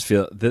 I just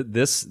feel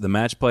the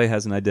match play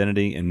has an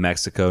identity, and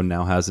Mexico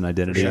now has an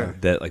identity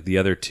that like the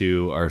other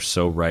two are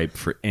so ripe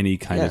for any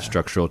kind of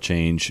structural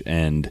change.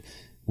 And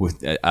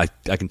I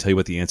can tell you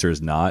what the answer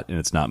is not, and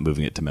it's not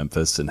moving it to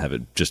Memphis and have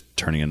it just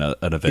turning an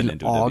event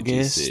into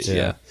August. a WGC.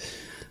 Yeah.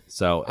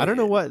 So I don't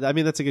know what I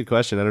mean. That's a good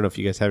question. I don't know if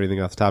you guys have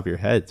anything off the top of your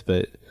heads,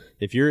 but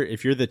if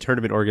you're the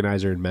tournament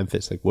organizer in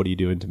Memphis, like what are you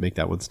doing to make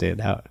that one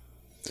stand out?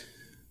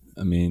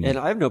 I mean, and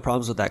I have no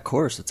problems with that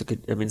course. It's a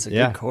good. I mean, it's a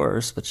good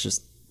course, but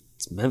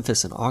it's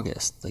Memphis in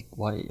August. Like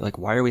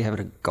why are we having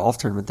a golf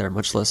tournament there,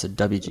 much less a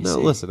WGC? No,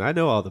 listen, I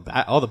know all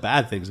the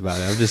bad things about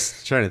it. I'm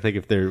just trying to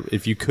think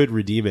if you could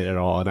redeem it at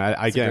all. And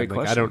I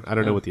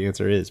don't know what the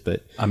answer is,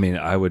 but I mean,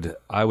 I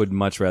would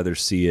much rather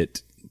see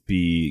it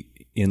be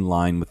in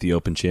line with the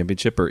Open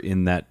Championship or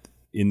in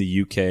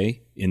the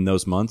UK in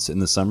those months in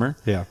the summer.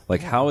 Yeah.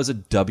 Like how is a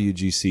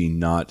WGC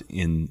not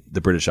in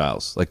the British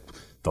Isles? Like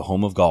the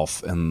home of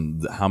golf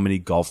and how many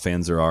golf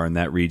fans there are in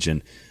that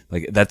region.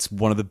 Like that's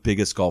one of the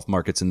biggest golf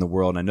markets in the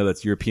world. And I know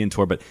that's European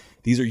Tour, but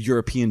these are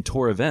European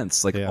Tour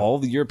events. Like all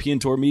the European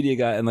Tour media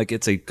guy, and like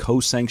it's a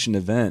co-sanctioned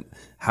event.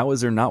 How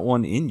is there not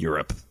one in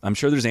Europe? I'm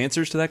sure there's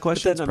answers to that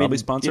question. It's probably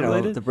sponsor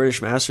related. The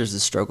British Masters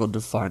has struggled to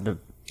find a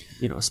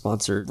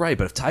sponsor. Right,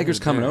 but if Tiger's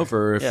coming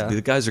over, if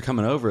the guys are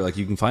coming over, like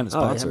you can find a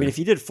sponsor. I mean, if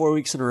you did 4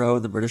 weeks in a row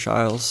in the British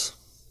Isles,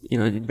 you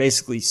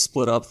basically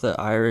split up the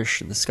Irish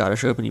and the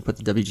Scottish Open, you put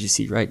the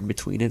WGC right in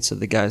between it, so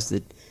the guys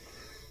that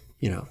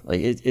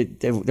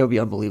that would be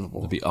unbelievable.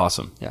 It'd be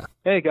awesome. Yeah.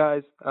 Hey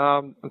guys,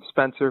 I'm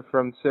Spencer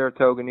from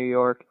Saratoga, New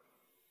York.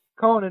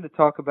 Calling in to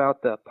talk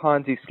about the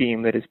Ponzi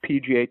scheme that is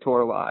PGA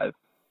Tour Live.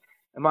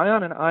 Am I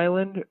on an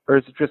island, or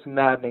is it just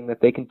maddening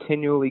that they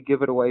continually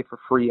give it away for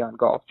free on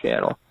Golf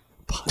Channel?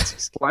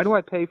 Why do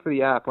I pay for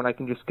the app when I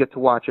can just get to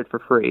watch it for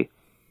free?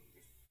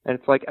 And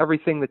it's like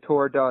everything the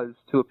tour does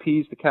to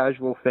appease the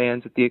casual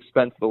fans at the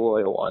expense of the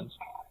loyal ones.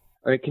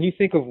 I mean, can you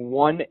think of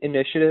one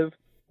initiative,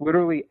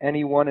 literally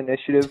any one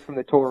initiative from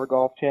the Tour or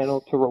Golf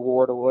Channel to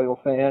reward a loyal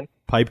fan?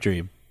 Pipe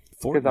dream.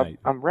 Because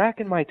I'm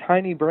racking my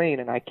tiny brain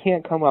and I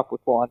can't come up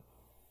with one.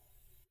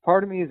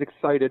 Part of me is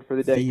excited for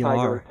the day VR.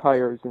 Tiger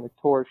retires and the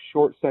Tour's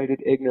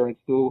short-sighted ignorance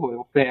to the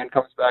loyal fan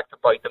comes back to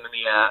bite them in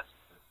the ass.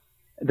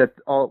 That's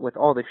all with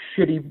all the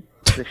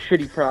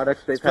shitty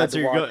products they've had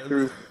to walk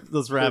through.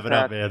 Let's wrap it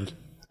up, man.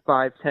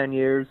 5-10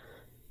 years,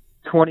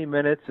 20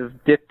 minutes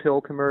of dick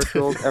pill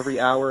commercials every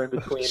hour in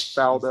between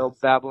Faldo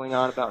babbling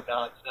on about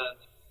nonsense.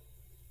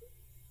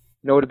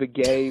 Nota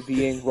Begay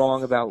being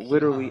wrong about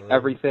literally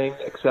everything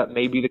except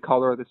maybe the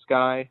color of the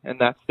sky, and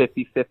that's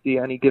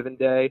 50-50 any given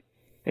day.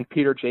 And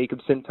Peter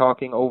Jacobson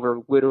talking over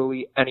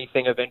literally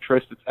anything of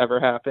interest that's ever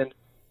happened.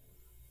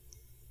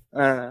 I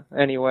don't know.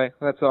 Anyway,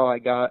 that's all I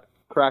got.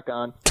 Crack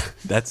on.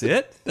 That's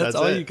it? That's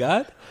all you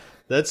got?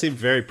 That seemed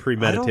very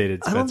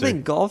premeditated, I don't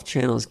think Golf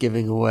Channel is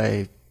giving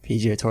away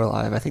PGA Tour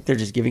Live. I think they're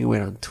just giving away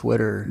it on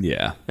Twitter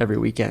every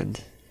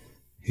weekend.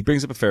 He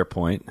brings up a fair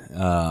point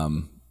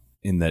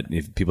in that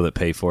if people that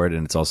pay for it,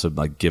 and it's also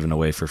like given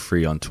away for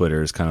free on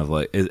Twitter, is kind of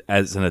like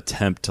as an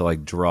attempt to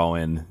like draw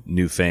in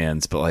new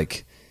fans. But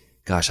like,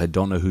 gosh, I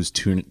don't know who's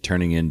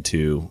turning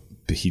into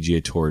the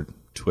PGA Tour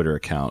Twitter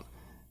account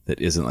that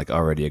isn't like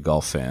already a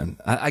golf fan.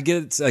 I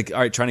get it's like,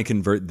 all right, trying to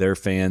convert their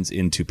fans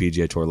into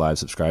PGA Tour Live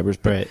subscribers,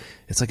 but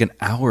it's like an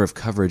hour of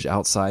coverage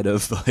outside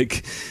of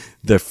like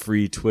the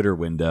free Twitter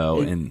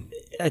window. And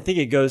I think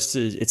it goes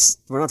to,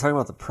 we're not talking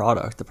about the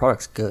product. The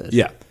product's good.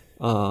 Yeah.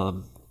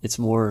 It's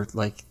more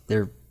like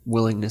their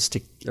willingness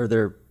to, or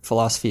their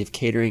philosophy of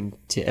catering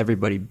to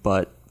everybody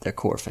but their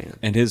core fan.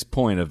 And his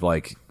point of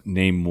like,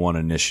 name one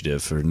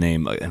initiative or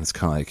name, and it's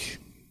kind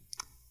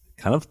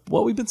of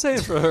what we've been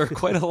saying for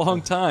quite a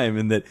long time,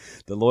 and that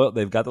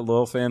they've got the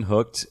loyal fan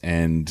hooked,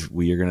 and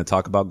we are going to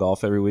talk about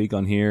golf every week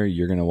on here.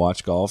 You're going to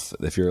watch golf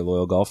if you're a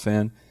loyal golf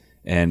fan,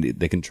 and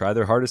they can try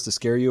their hardest to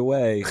scare you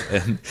away.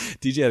 And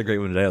DJ had a great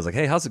one today. I was like,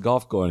 "Hey, how's the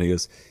golf going?" He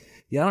goes,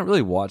 Yeah, I don't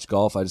really watch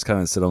golf. I just kind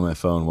of sit on my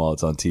phone while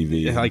it's on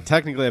TV. Yeah, like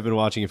technically, I've been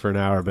watching it for an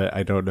hour, but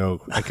I don't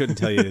know. I couldn't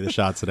tell you any of the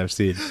shots that I've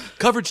seen.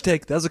 Coverage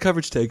take. That was a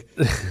coverage take.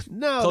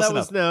 No, that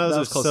was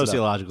a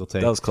sociological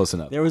take. That was close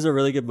enough. There was a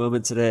really good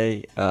moment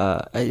today.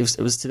 It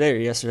was today or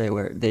yesterday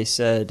where they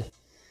said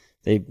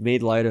they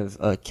made light of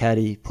a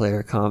caddy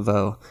player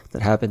convo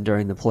that happened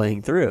during the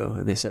playing through,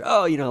 and they said,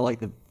 "Oh, like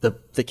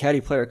the caddy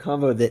player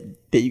convo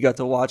that you got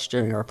to watch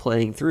during our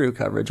playing through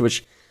coverage,"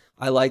 which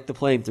I like the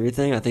playing through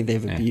thing. I think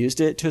they've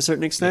abused it to a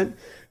certain extent.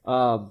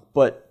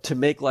 But to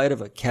make light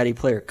of a caddy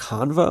player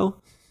convo,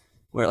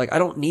 where like I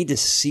don't need to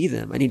see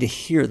them, I need to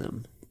hear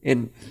them,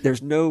 and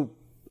there's no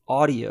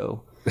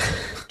audio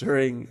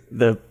during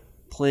the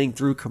playing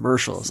through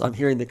commercials. I'm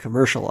hearing the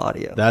commercial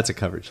audio. That's a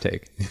coverage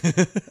take.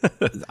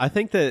 I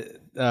think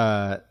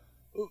that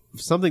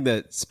something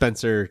that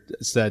Spencer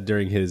said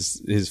during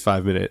his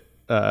 5-minute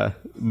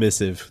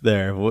missive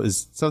there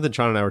was something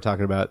Tron and I were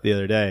talking about the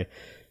other day,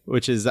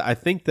 which is I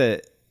think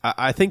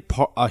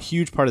a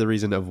huge part of the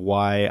reason of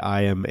why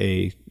I am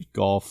a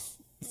golf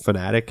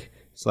fanatic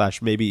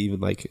 / maybe even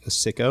like a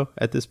sicko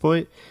at this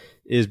point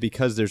is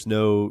because there's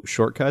no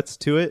shortcuts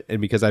to it, and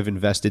because I've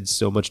invested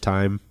so much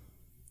time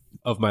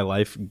of my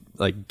life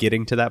like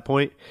getting to that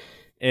point.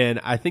 And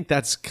I think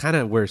that's kind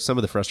of where some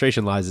of the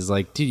frustration lies, is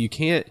like, dude, you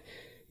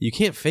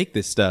can't fake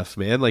this stuff,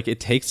 man. Like, it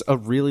takes a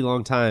really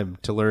long time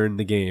to learn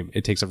the game.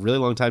 It takes a really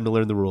long time to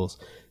learn the rules.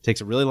 It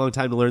takes a really long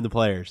time to learn the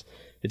players.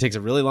 It takes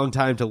a really long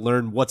time to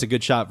learn what's a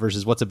good shot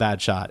versus what's a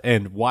bad shot,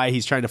 and why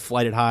he's trying to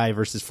flight it high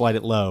versus flight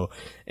it low,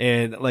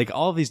 and like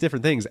all of these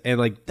different things. And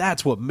like,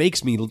 that's what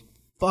makes me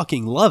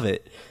fucking love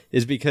it,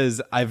 is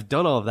because I've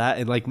done all of that,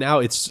 and like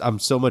now I'm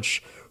so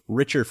much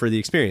richer for the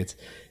experience.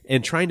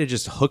 And trying to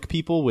just hook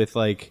people with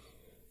like,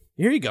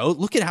 here you go,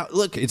 look,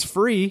 it's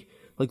free.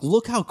 Like,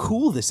 look how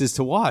cool this is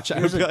to watch.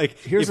 I'd be like,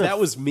 if that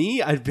was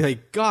me, I'd be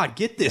like, God,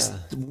 get this.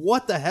 Yeah.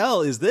 What the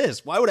hell is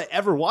this? Why would I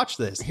ever watch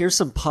this? Here's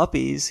some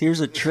puppies.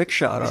 Here's a trick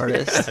shot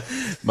artist.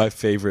 Yeah. My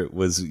favorite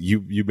was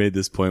you made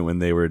this point when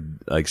they were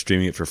like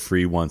streaming it for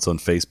free once on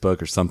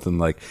Facebook or something.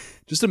 Like,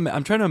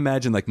 I'm trying to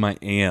imagine like my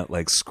aunt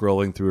like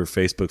scrolling through her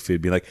Facebook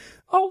feed, be like,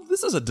 oh,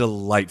 this is a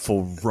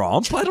delightful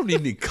romp. I don't need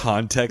any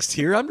context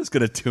here. I'm just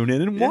going to tune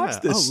in and watch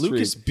this. Oh,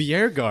 Lucas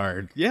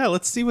Bjerregaard. Yeah,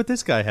 let's see what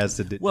this guy has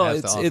to do. Well,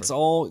 it's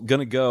all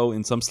going to go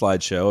in some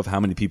slideshow of how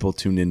many people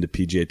tuned into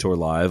PGA Tour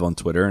Live on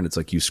Twitter, and it's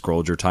like you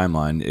scrolled your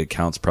timeline. It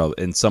counts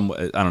probably in some.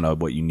 I don't know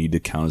what you need to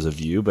count as a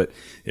view, but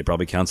it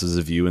probably counts as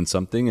a view in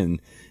something,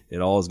 and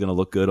it all is going to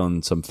look good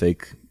on some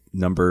fake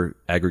number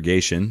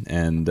aggregation.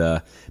 And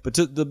but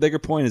to the bigger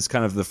point is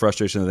kind of the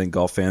frustration I think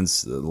golf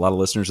fans, a lot of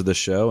listeners of this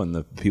show and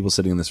the people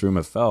sitting in this room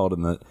have felt,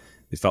 and that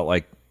they felt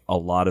like a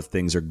lot of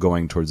things are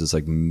going towards this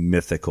like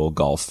mythical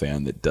golf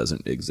fan that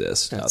doesn't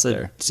exist out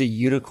there. It's a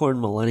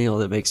unicorn millennial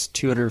that makes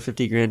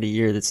 $250,000 a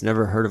year that's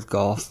never heard of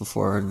golf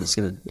before, and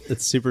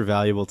it's super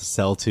valuable to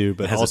sell to,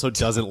 but also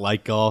doesn't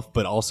like golf,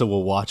 but also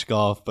will watch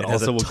golf, but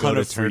also will go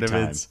to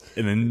tournaments.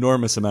 An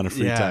enormous amount of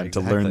free time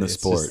to learn the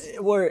sport.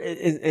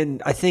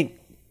 And I think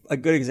a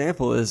good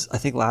example is, I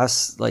think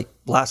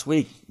last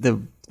week, the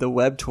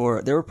web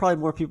tour, there were probably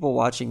more people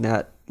watching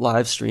that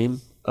live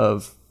stream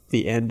of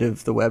the end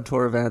of the web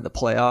tour event, the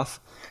playoff,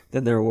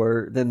 than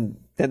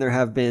there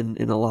have been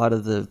in a lot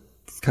of the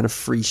kind of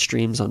free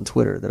streams on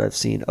Twitter that I've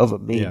seen of a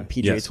main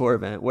PGA Tour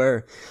event,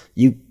 where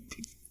you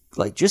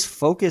like just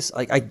focus.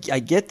 Like I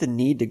get the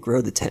need to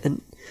grow the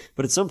tent,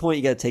 but at some point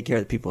you got to take care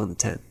of the people in the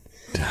tent.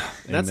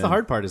 That's the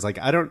hard part. Is like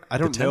I don't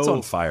the tent's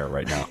on fire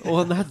right now.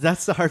 Well,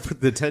 that's the hard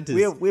part. The tent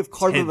is we have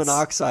carbon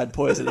monoxide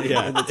poisoning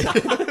in the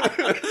tent.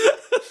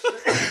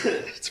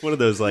 It's one of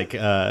those like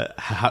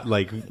house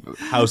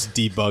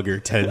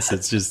debugger tents.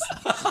 It's just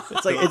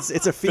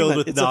it's a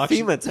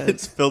FEMA tent.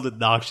 It's filled with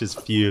noxious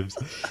fumes.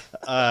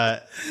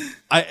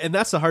 And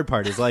that's the hard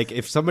part, is like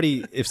if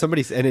somebody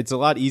and it's a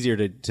lot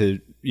easier to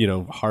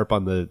harp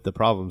on the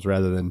problems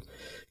rather than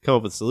come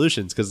up with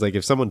solutions, because like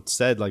if someone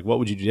said like what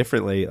would you do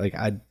differently, like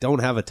I don't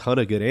have a ton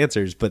of good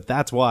answers, but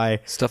that's why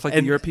stuff like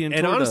the European Tour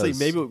and honestly does.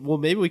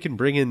 maybe we can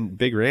bring in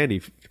Big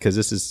Randy, because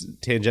this is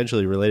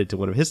tangentially related to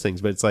one of his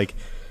things, but it's like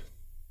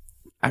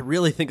I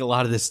really think a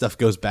lot of this stuff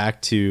goes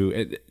back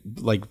to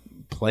like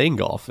playing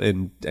golf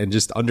and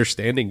just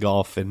understanding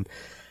golf. And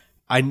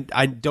I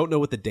don't know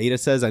what the data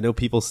says. I know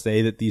people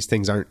say that these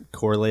things aren't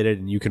correlated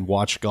and you can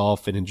watch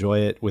golf and enjoy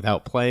it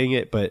without playing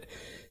it, but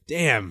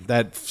damn,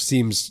 that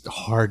seems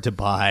hard to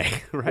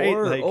buy,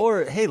 right?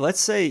 Or hey, let's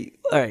say,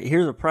 all right,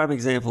 here's a prime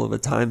example of a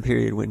time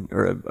period when,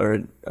 or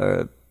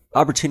an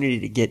opportunity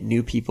to get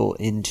new people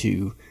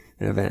into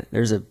an event.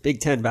 There's a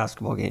Big Ten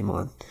basketball game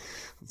on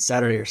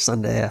Saturday or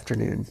Sunday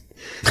afternoon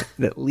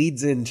that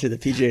leads into the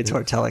PGA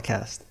Tour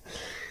telecast,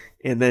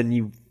 and then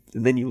you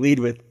lead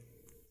with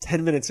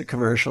 10 minutes of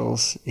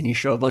commercials, and you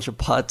show a bunch of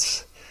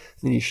putts,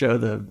 and then you show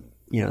the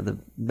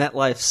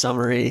MetLife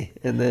summary,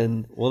 and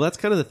then that's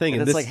kind of the thing.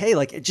 And it's like, hey,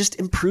 like just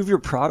improve your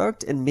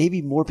product, and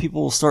maybe more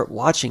people will start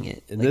watching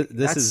it. And like,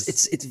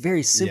 it's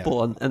very simple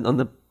on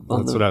the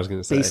what I was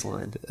going to say.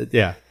 Baseline.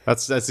 Yeah,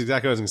 that's exactly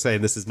what I was going to say.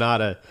 And this is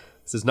not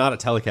a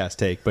telecast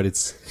take, but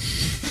it's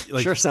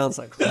like Sure sounds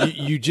like fun.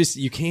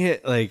 you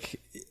can't like.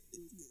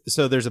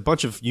 So there's a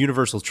bunch of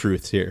universal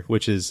truths here,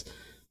 which is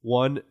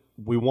one,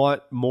 we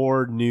want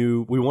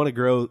to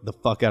grow the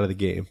fuck out of the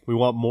game. We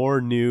want more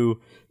new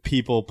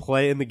people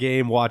playing the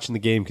game, watching the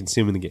game,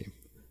 consuming the game.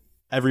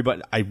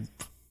 Everybody, I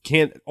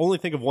can't only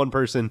think of one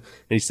person, and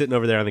he's sitting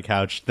over there on the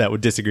couch, that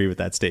would disagree with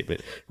that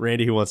statement.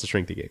 Randy, who wants to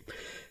shrink the game.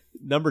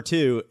 Number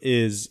two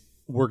is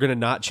we're going to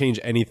not change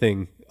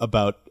anything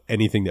about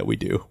anything that we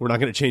do. We're not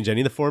going to change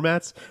any of the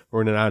formats.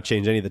 We're going to not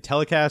change any of the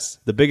telecasts.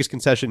 The biggest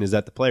concession is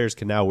that the players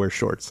can now wear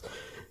shorts.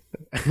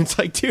 It's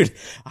like, dude,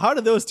 how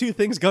do those two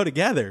things go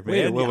together,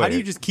 man? Wait. How do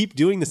you just keep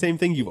doing the same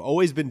thing you've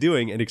always been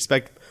doing and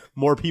expect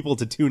more people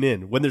to tune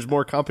in when there's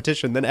more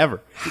competition than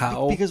ever?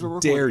 How Because we're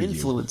dare working with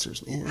you?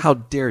 influencers, man. How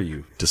dare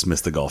you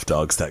dismiss the golf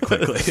dogs that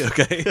quickly?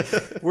 Okay,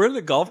 we're in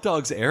the golf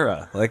dogs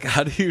era. Like,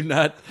 how do you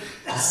not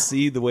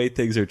see the way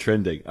things are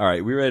trending? All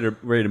right, we ready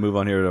to move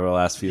on here to our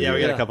last few. Yeah,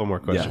 we got a couple more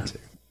questions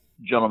here.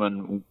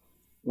 Gentlemen,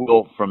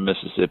 Will from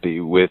Mississippi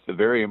with a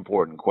very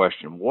important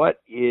question.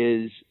 What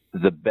is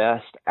the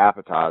best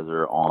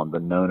appetizer on the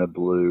Nona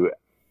Blue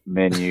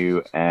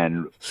menu,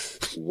 and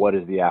what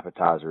is the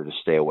appetizer to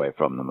stay away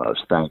from the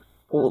most? Thanks.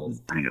 Well,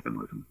 hang up and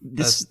listen.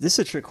 This is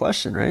a trick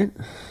question, right?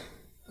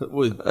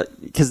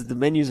 Because the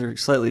menus are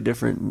slightly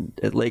different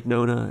at Lake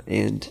Nona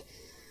and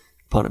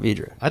Ponte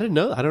Vedra. I didn't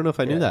know. I don't know if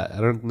I knew that. I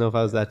don't know if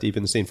I was that deep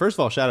in the scene. First of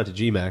all, shout out to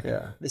GMAC.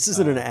 Yeah, this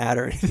isn't an ad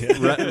or anything.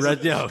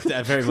 No,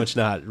 very much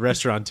not.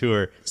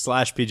 Restaurateur /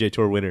 PJ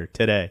Tour winner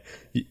today.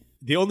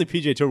 The only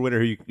PJ Tour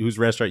winner whose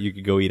restaurant you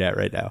could go eat at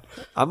right now.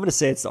 I'm going to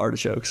say it's the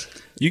Artichokes.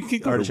 You can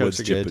go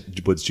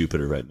to Woods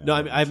Jupiter right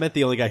now. No, I meant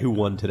the only guy who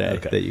won today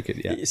that you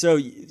could. Yeah. So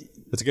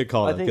that's a good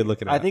call. Good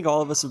looking. I think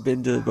all of us have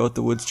been to both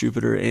the Woods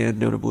Jupiter and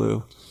Nona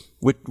Blue.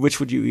 Which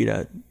would you eat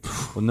at?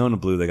 Well, Nona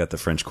Blue, they got the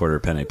French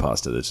Quarter penne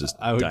pasta. That's just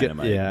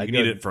dynamite. You can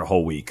eat it for a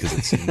whole week because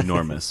it's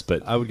enormous.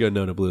 But I would go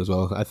Nona Blue as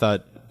well. I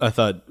thought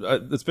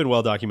it's been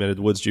well documented.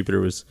 The Woods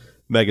Jupiter was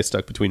mega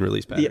stuck between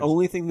release patterns. The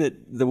only thing that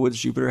the Woods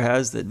Jupiter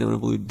has that Nona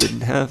Blue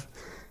didn't have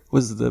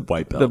was the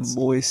white belts.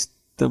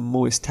 the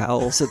moist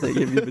towels that they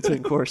give you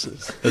between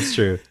courses. That's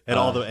true. And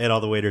all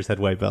the waiters had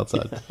white belts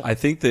on. I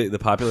think the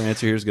popular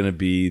answer here is going to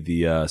be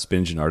the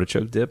spinach and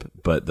artichoke dip,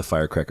 but the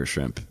firecracker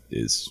shrimp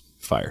is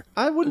fire.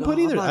 I wouldn't put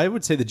either. I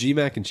would say the G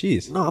mac and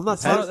cheese. No, I'm not.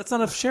 That's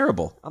not a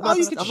shareable. I'm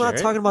not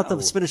talking about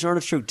the spinach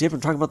artichoke dip. I'm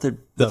talking about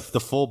the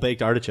full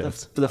baked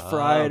artichokes, the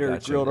fried or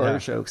grilled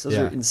artichokes. Those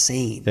are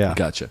insane. Yeah,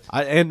 gotcha.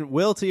 And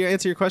Will, to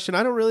answer your question,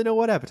 I don't really know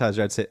what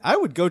appetizer I'd say. I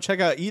would go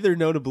check out either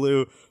Nona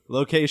Blue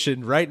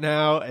location right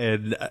now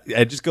and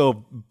just go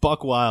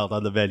buck wild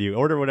on the menu.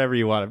 Order whatever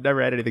you want. I've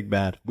never had anything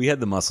bad. We had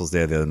the mussels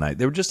there the other night.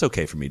 They were just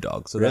okay for me,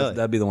 dog. So really?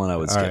 that'd be the one I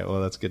would skip. All right,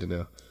 well, that's good to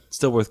know.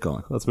 Still worth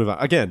going. Let's move on.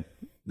 Again,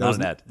 that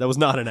was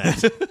not an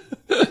ad.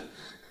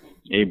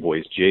 Hey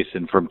boys,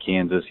 Jason from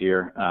Kansas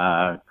here.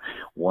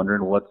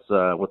 Wondering what's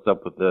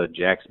up with the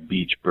Jack's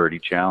Beach Birdie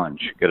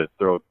Challenge. Got to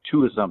throw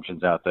two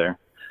assumptions out there.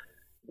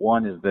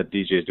 One is that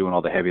DJ is doing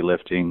all the heavy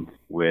lifting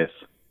with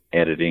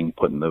editing,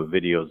 putting the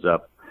videos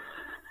up.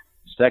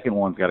 Second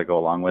one's got to go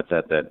along with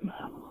that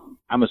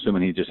I'm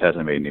assuming he just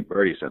hasn't made any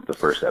birdies since the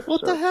first episode.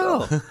 What the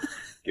hell? So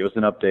give us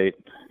an update.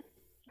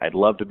 I'd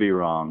love to be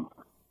wrong.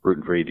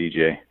 Rooting for you,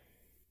 DJ.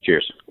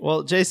 Cheers.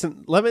 Well,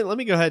 Jason, let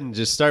me go ahead and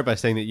just start by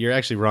saying that you're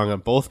actually wrong on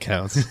both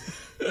counts.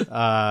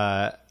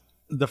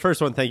 The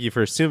first one, thank you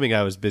for assuming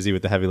I was busy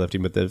with the heavy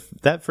lifting, but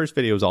that first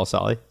video was all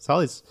Solly.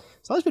 Solly's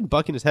been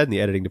bucking his head in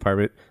the editing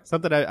department.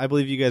 Something I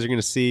believe you guys are going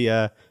to see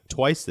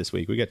twice this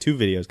week. We got 2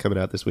 videos coming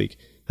out this week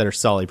that are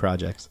Solly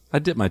projects. I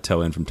dip my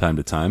toe in from time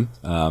to time.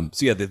 So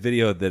yeah, the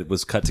video that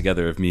was cut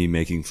together of me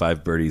making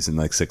 5 birdies in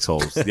like 6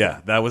 holes.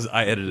 Yeah,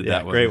 I edited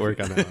that one. Great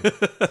work on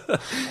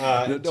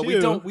that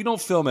one. We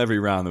don't film every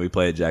round that we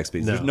play at Jack's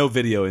Beach. No. There's no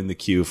video in the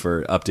queue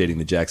for updating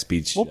the Jack's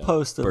Beach. We'll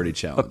post birdie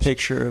challenge. a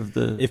picture of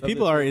the. If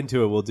people are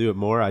into it, we'll do it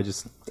more. I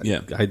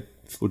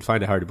would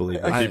find it hard to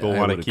believe that people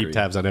want to keep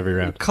tabs on every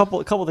round.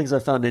 Couple things I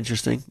found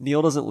interesting.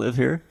 Neil doesn't live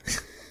here.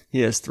 He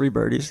has 3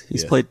 birdies.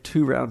 He's played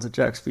 2 rounds at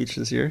Jack's Beach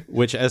this year.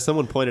 Which, as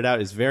someone pointed out,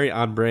 is very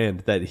on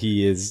brand that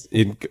he is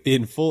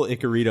in full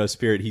Icarito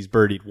spirit. He's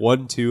birdied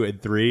 1, 2,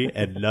 and 3,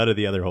 and none of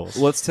the other holes.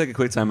 Let's take a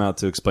quick time out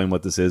to explain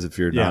what this is if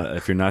you're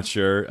not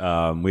sure.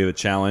 We have a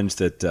challenge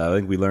that I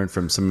think we learned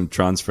from some of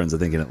Tron's friends, I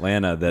think, in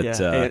Atlanta.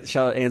 That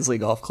shout out Ansley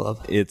Golf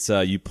Club. It's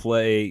you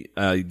play,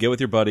 you get with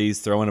your buddies,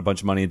 throw in a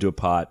bunch of money into a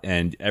pot,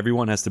 and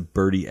everyone has to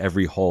birdie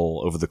every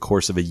hole over the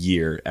course of a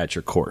year at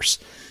your course.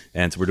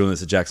 And so we're doing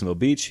this at Jacksonville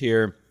Beach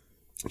here,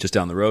 just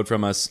down the road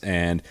from us,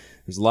 and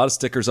there's a lot of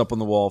stickers up on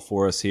the wall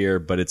for us here,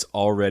 but it's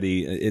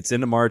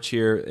into March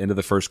here, into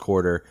the first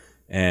quarter,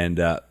 and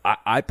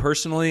I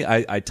personally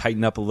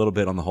tighten up a little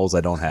bit on the holes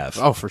I don't have.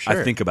 Oh, for sure.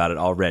 I think about it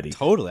already.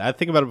 Totally. I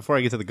think about it before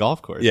I get to the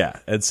golf course. Yeah,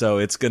 and so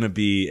it's going to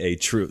be a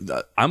true...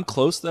 I'm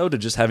close, though, to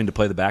just having to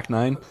play the back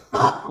 9.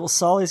 Well,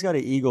 Solly's got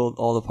to eagle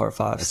all the par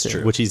 5s. That's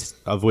true.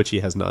 Which he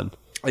has none.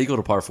 I eagled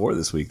a par 4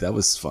 this week. That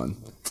was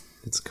fun.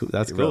 It's cool.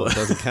 That's cool. It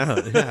doesn't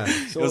count. Yeah.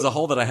 It was a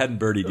hole that I hadn't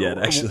birdied yet,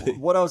 actually.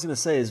 What I was going to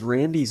say is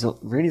Randy's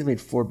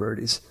made 4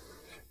 birdies.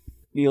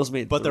 Neil's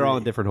made, but they're all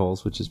in different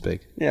holes, which is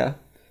big. Yeah.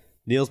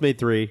 Neil's made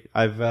 3.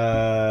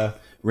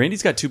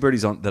 Randy's got 2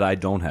 birdies on that I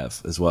don't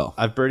have as well.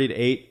 I've birdied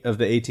 8 of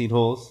the 18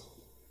 holes.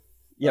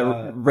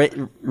 Yeah,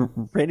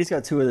 Randy's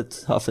got 2 of the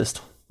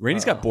toughest.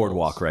 Randy's got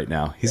Boardwalk right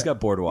now. He's got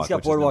Boardwalk. He's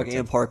got Boardwalk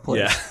and Park Place.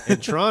 Yeah.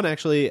 And Tron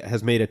actually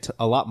has made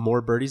a lot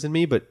more birdies than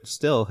me, but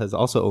still has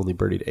also only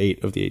birdied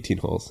 8 of the 18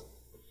 holes.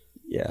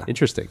 Yeah.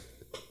 Interesting.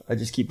 I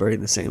just keep birding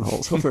the same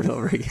holes over and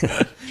over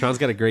again. Tron's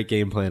got a great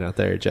game plan out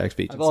there at Jack's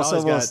Beach. I've also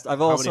almost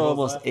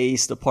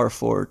aced a par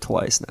 4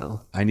 twice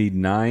now. I need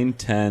 9,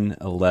 10,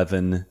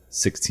 11,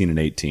 16, and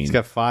 18. He's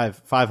got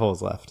five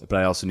holes left. But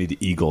I also need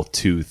to eagle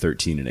 2,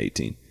 13, and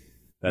 18.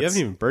 You haven't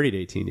even birdied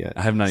 18 yet.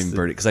 I have not even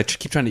birdied because I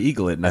keep trying to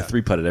eagle it and I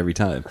 3-putt it every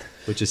time,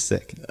 which is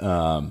sick.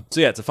 So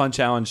yeah, it's a fun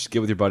challenge. Get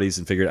with your buddies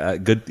and figure it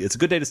out. It's a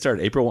good day to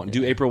start. April 1.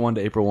 Do April 1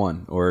 to April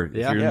 1, or if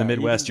you're in the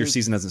Midwest, your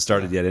season hasn't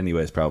started yet,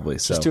 anyways. Probably.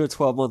 So just do a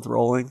 12-month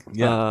rolling.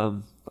 Yeah.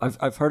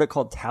 I've heard it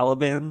called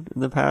Taliban in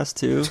the past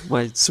too.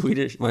 My wife's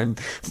Swedish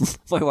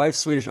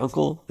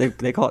uncle,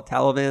 they call it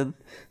Taliban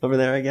over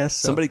there, I guess.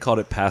 So. Somebody called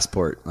it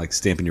passport, like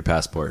stamping your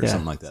passport or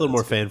something like that. It's a little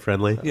more fan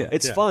friendly. Yeah,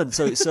 it's fun.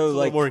 So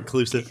like more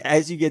inclusive.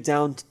 As you get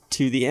down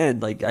to the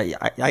end, like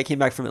I came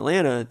back from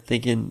Atlanta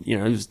thinking,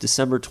 it was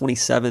December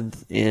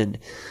 27th, and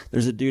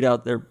there's a dude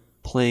out there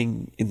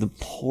playing in the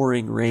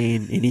pouring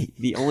rain, and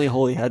the only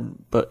hole he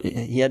hadn't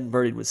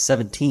birdied was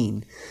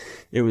 17.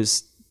 It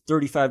was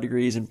 35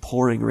 degrees and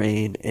pouring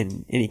rain,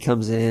 and he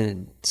comes in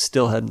and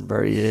still hadn't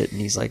birdied it, and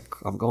he's like,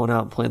 I'm going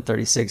out and playing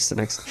 36 the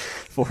next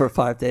 4 or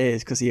 5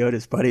 days because he owed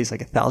his buddies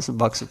like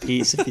 $1,000 a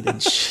piece if he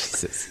didn't.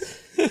 Jesus.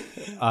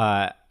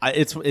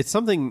 It's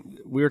something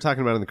we were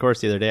talking about in the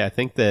course the other day. I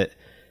think that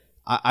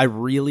I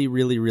really,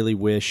 really, really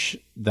wish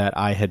that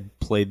I had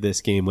played this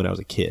game when I was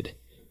a kid,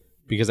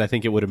 because I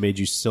think it would have made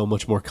you so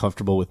much more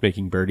comfortable with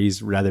making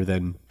birdies rather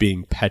than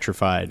being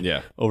petrified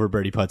over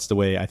birdie putts the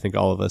way I think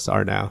all of us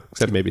are now,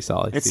 except maybe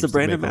Solly. It's the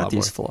Brandon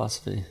Matthews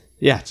philosophy.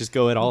 Yeah, just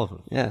go at all of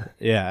them. Yeah.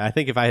 Yeah, I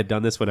think if I had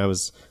done this when I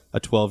was a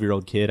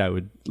 12-year-old kid, I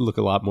would look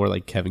a lot more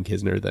like Kevin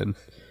Kisner than...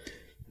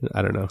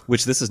 I don't know.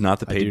 Which this is not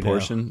the paid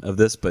portion of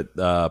this, but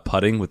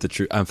putting with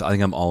the I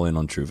think I'm all in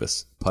on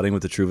Truvis. Putting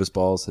with the Truvis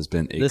balls has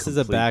been this is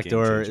a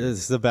backdoor. This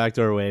is a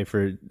backdoor way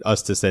for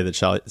us to say that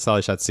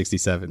Solly shot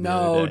 67.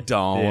 No,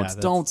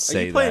 don't say that.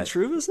 Are you playing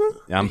Truvis now?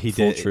 Yeah, I'm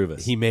full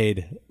Truvis. He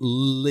made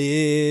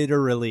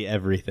literally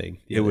everything.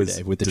 It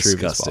was with the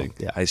disgusting. Truvis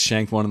ball. Yeah. I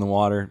shanked one in the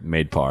water,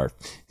 made par.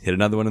 Hit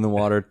another one in the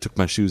water, took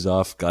my shoes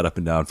off, got up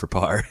and down for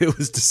par. It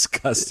was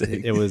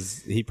disgusting.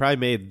 He probably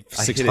made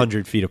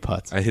 600 feet of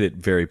putts. I hit it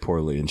very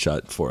poorly and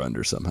shot 4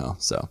 under somehow.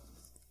 So,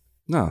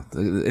 no,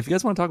 if you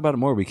guys want to talk about it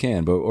more, we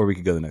can, or we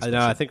could go to the next.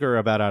 No, I think we're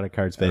about out of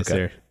card space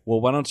here.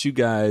 Well, why don't you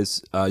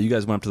guys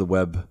went up to the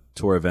Web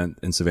Tour event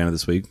in Savannah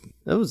this week.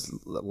 It was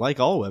like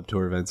all Web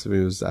Tour events. I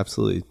mean, it was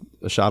absolutely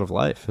a shot of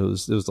life. It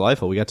was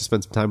delightful. We got to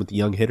spend some time with the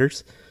young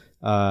hitters.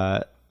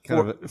 Four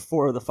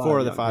of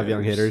the five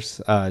young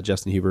hitters.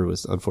 Justin Huber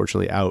was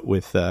unfortunately out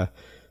with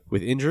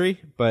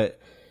injury, but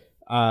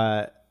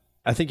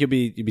I think you'll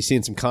be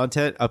seeing some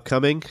content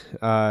upcoming.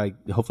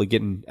 Hopefully,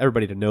 getting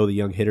everybody to know the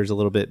young hitters a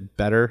little bit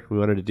better. We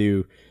wanted to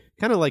do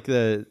kind of like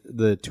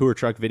the tour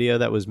truck video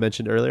that was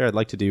mentioned earlier. I'd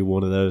like to do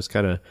one of those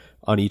kind of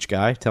on each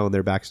guy, telling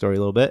their backstory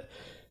a little bit.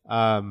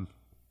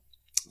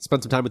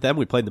 Spent some time with them.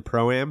 We played in the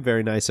Pro-Am.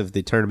 Very nice of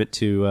the tournament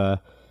to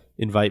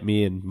invite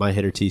me and my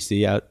hitter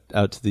TC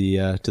out to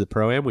the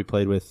Pro-Am. We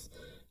played with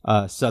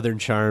Southern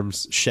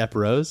Charms Shep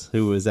Rose,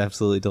 who was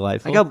absolutely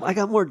delightful. I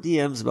got more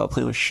DMs about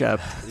playing with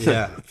Shep.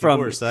 Yeah, from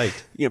we're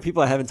psyched.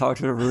 People I haven't talked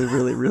to in a really,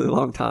 really, really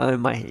long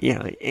time. My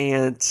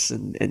aunts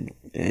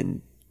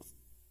and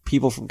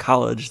people from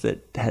college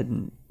that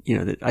hadn't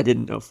that I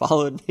didn't know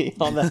followed me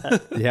on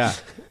that. Yeah,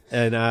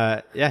 and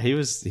he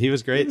was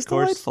great. It was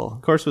delightful.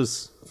 Course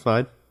was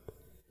fine.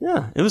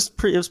 Yeah, it was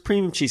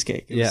premium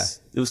cheesecake. It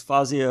was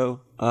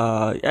Fazio.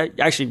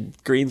 Actually,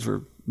 greens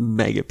were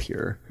mega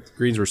pure.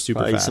 Greens were super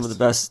Probably fast. Some of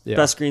the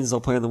best greens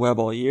they'll play on the web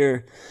all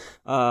year.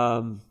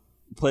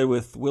 Played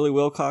with Willie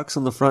Wilcox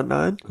on the front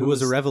nine, who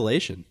was a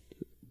revelation,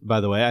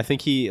 by the way. I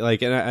think he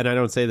and I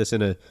don't say this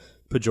in a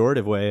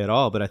pejorative way at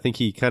all, but I think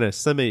he kind of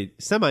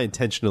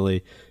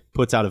semi-intentionally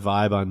puts out a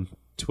vibe on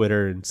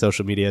Twitter and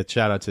social media.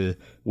 Shout out to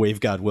Wave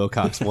God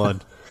Wilcox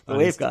one on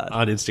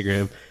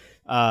Instagram.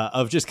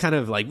 Of just kind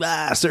of like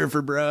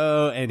surfer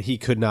bro, and he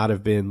could not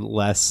have been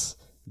less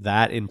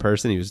that in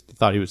person. He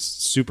was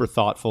super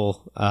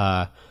thoughtful,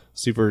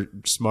 super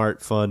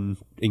smart, fun,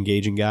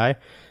 engaging guy.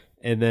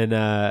 And then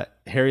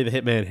Harry the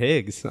Hitman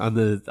Higgs on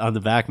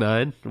the back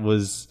nine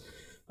was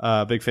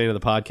a big fan of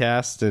the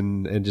podcast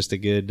and just a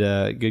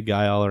good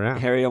guy all around.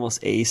 Harry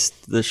almost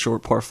aced the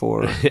short par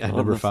 4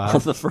 number 5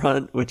 on the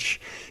front,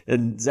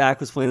 and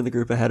Zach was playing in the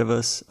group ahead of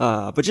us.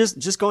 But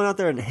just going out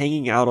there and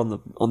hanging out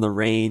on the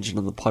range and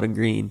on the putting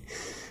green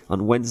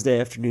on Wednesday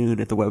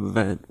afternoon at the web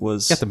event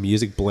was got the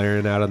music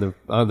blaring out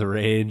on the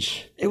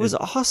range. It was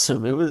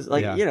awesome. It was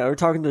like we're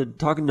talking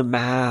to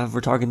Mav,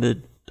 we're talking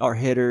to our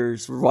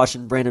hitters. We're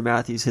watching Brandon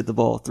Matthews hit the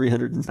ball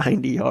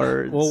 390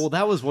 yards. Well,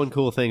 that was one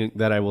cool thing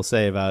that I will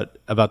say about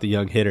the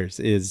young hitters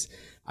is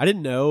I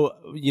didn't know,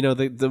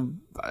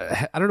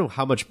 I don't know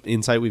how much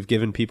insight we've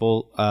given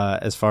people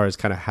as far as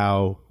kind of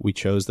how we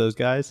chose those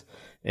guys.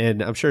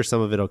 And I'm sure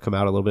some of it will come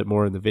out a little bit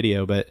more in the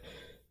video, but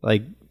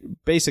like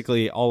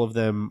basically all of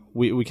them,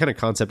 we kind of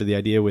concepted the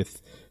idea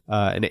with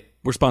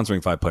we're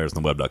sponsoring 5 players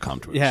on the web.com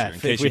Twitter. Yeah,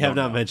 we have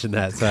not mentioned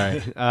that.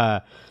 Sorry.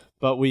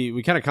 But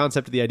we kind of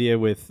concepted the idea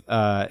with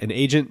an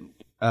agent,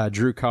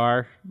 Drew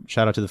Carr,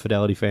 shout out to the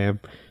Fidelity fam.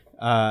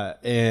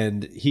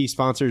 And he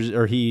sponsors,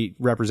 or he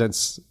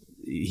represents,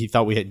 he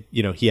thought we had,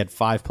 he had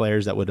 5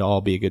 players that would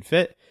all be a good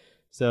fit.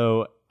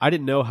 So I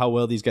didn't know how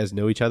well these guys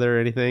know each other or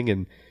anything.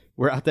 And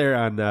we're out there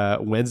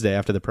on Wednesday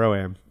after the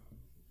Pro-Am.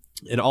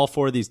 And all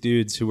 4 of these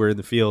dudes who were in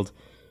the field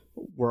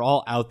were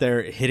all out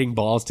there hitting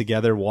balls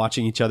together,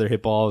 watching each other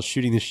hit balls,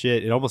 shooting the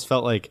shit. It almost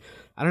felt like,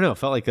 I don't know, it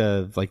felt like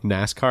a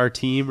NASCAR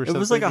team or something. It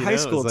was like a high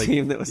school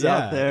team that was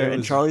out there.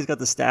 And Charlie's got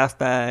the staff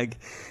bag.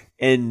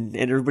 And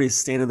everybody's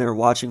standing there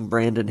watching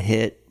Brandon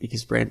hit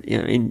because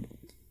Brandon's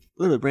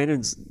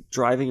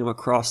driving him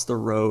across the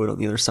road on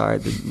the other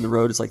side. The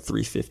road is like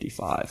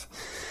 355.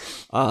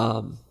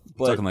 But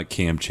talking like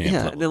Cam Champ.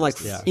 Yeah, and then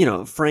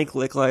Frank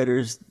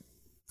Licklider's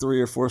 3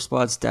 or 4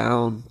 spots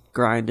down,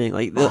 grinding.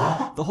 Like the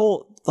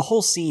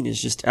whole scene is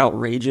just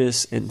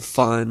outrageous and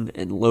fun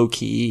and low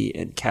key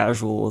and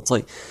casual. It's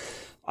like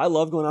I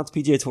love going out to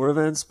PGA Tour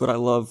events, but I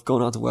love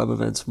going out to web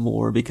events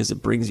more because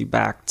it brings you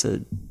back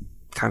to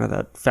kind of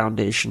that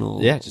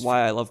foundational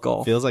why I love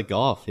golf. Feels like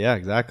golf. Yeah,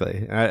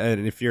 exactly.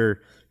 And if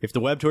the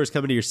web tour is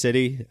coming to your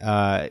city,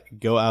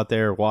 go out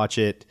there, watch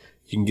it.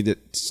 You can get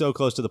it so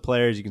close to the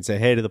players. You can say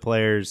hey to the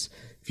players.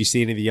 If you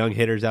see any of the young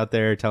hitters out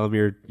there, tell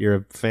them you're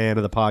a fan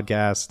of the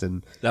podcast.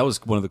 And that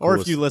was one of the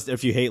coolest. Or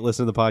if you hate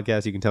listening to the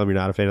podcast, you can tell them you're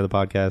not a fan of the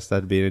podcast.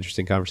 That'd be an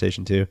interesting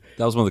conversation too.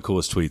 That was one of the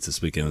coolest tweets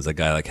this weekend. Was that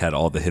guy had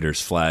all the hitters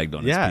flagged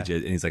on his PGA,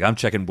 and he's like, I'm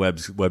checking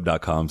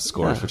web.com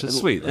scores, which is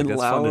sweet. And that's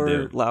Lauer, fun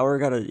to do.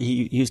 Lauer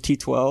he used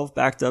T12,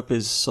 backed up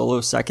his solo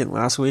second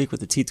last week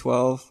with the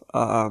T12.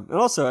 And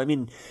also, I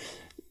mean,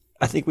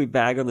 I think we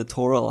bag on the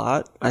tour a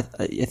lot. I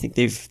think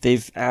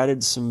they've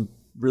added some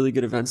really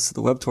good events to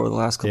the web tour the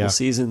last couple of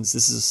seasons.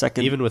 This is a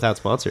second, even without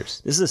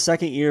sponsors. This is the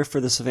second year for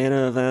the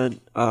Savannah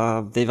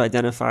event. They've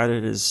identified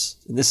it as,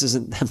 and this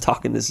isn't them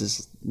talking, this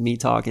is me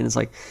talking. It's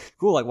like,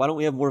 cool, like why don't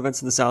we have more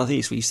events in the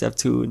Southeast? We used to have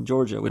 2 in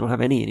Georgia. We don't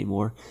have any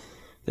anymore.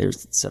 They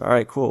said, all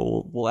right,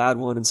 cool, we'll add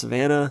one in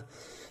Savannah.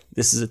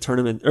 This is a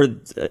tournament or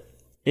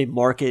a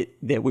market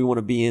that we want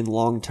to be in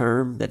long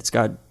term, that it's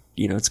got,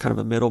 it's kind of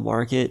a middle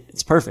market.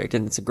 It's perfect,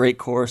 and it's a great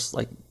course.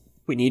 Like,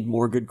 we need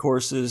more good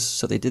courses,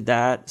 so they did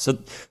that. So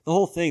the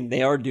whole thing,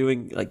 they are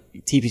doing like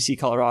TPC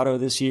Colorado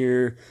this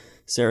year,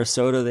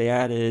 Sarasota they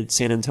added,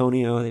 San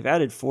Antonio. They've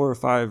added 4 or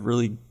 5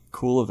 really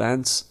cool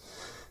events,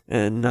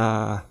 and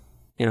I'm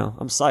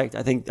psyched.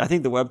 I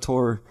think the web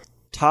tour,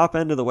 top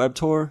end of the web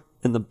tour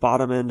and the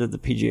bottom end of the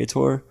PGA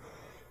Tour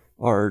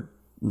are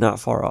not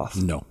far off.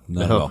 No,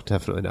 not at all.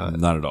 Definitely not.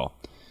 Not at all.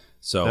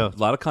 So a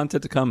lot of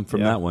content to come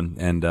from that one,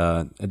 and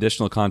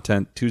additional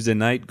content Tuesday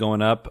night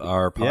going up.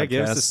 Our podcast,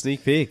 give us a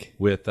sneak peek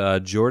with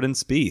Jordan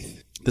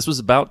Spieth. This was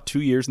about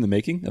 2 years in the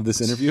making of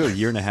this interview, a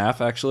year and a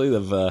half actually.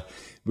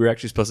 We were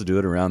actually supposed to do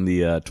it around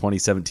the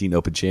 2017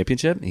 Open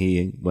Championship.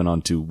 He went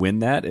on to win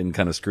that and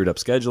kind of screwed up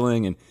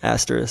scheduling and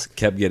asterisk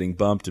kept getting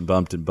bumped, and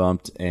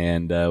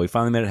we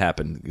finally made it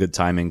happen. Good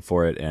timing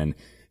for it, and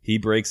he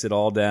breaks it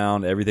all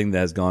down, everything that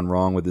has gone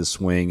wrong with his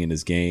swing and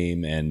his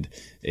game, and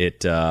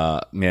it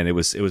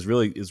was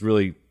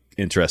really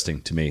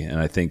interesting to me, and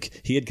I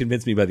think he had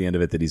convinced me by the end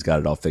of it that he's got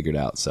it all figured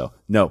out. So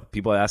no,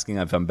 people are asking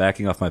if I'm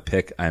backing off my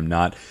pick. I am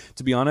not.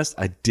 To be honest,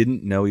 I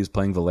didn't know he was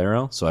playing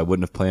Valero, so I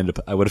wouldn't have planned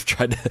to. I would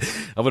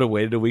have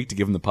waited a week to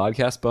give him the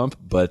podcast bump,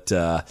 but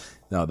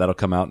no, that'll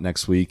come out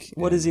next week.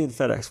 What is he in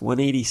FedEx?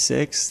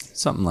 186,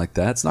 something like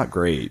that. It's not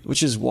great,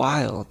 which is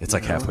wild. It's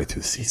like halfway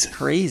through the season. It's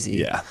crazy.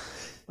 Yeah.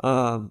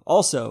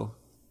 Also,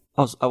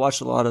 I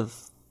watched a lot of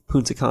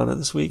Punta Cana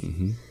this week.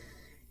 Mm-hmm.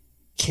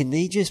 Can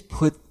they just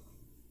put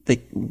the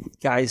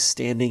guys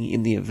standing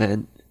in the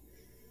event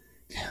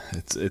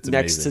it's next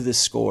amazing. to the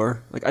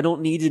score? Like, I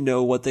don't need to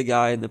know what the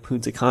guy in the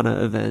Punta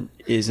Cana event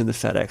is in the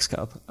FedEx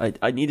Cup.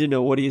 I need to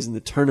know what he is in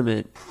the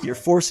tournament. You're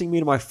forcing me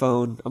to my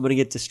phone. I'm going to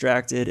get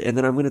distracted, and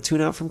then I'm going to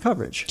tune out from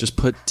coverage. Just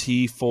put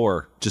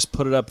T4. Just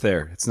put it up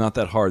there. It's not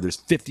that hard. There's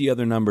 50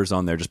 other numbers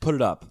on there. Just put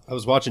it up. I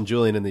was watching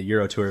Julian in the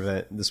Euro Tour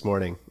event this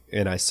morning,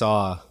 and I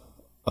saw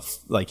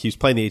he was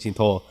playing the 18th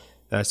hole,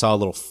 and I saw a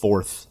little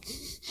 4th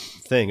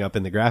thing up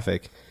in the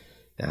graphic.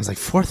 And I was like,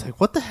 4th? Like,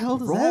 what the hell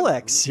does Rolex that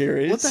mean?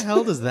 series? What the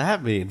hell does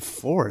that mean?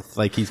 4th?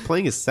 Like, he's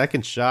playing his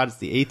second shot. It's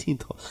the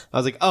 18th hole. I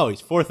was like, oh,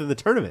 he's 4th in the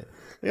tournament.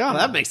 Like, oh,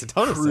 that makes a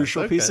ton of sense.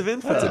 Crucial piece of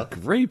info. That's a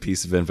great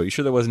piece of info. You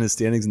sure that wasn't his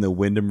standings in the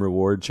Wyndham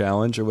Reward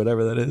Challenge or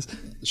whatever that is?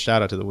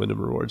 Shout out to the Wyndham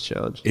Rewards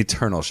Challenge.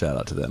 Eternal shout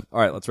out to them. All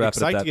right, let's wrap it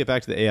up. Excited to get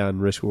back to the Aon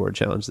Risk Reward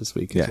Challenge this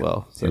week as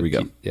well. So here we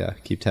go.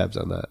 Keep tabs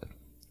on that.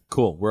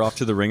 Cool. We're off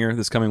to the Ringer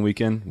this coming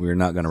weekend. We're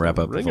not going to wrap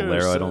up with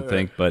Valero, I don't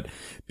think, but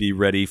be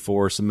ready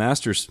for some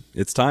Masters.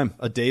 It's time.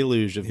 A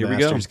deluge of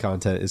Masters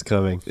content is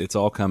coming. It's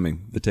all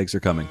coming. The takes are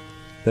coming.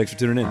 Thanks for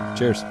tuning in.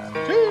 Cheers.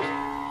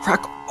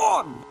 Crack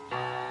on!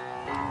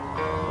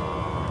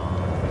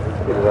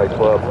 Be the right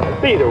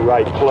club. Be the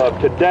right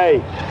club today.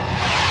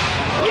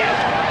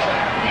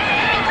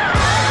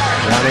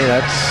 Johnny,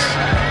 that's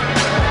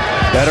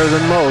better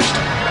than most.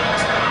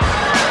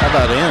 How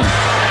about in?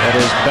 That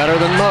is better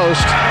than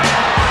most.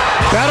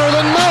 Better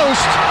than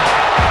most.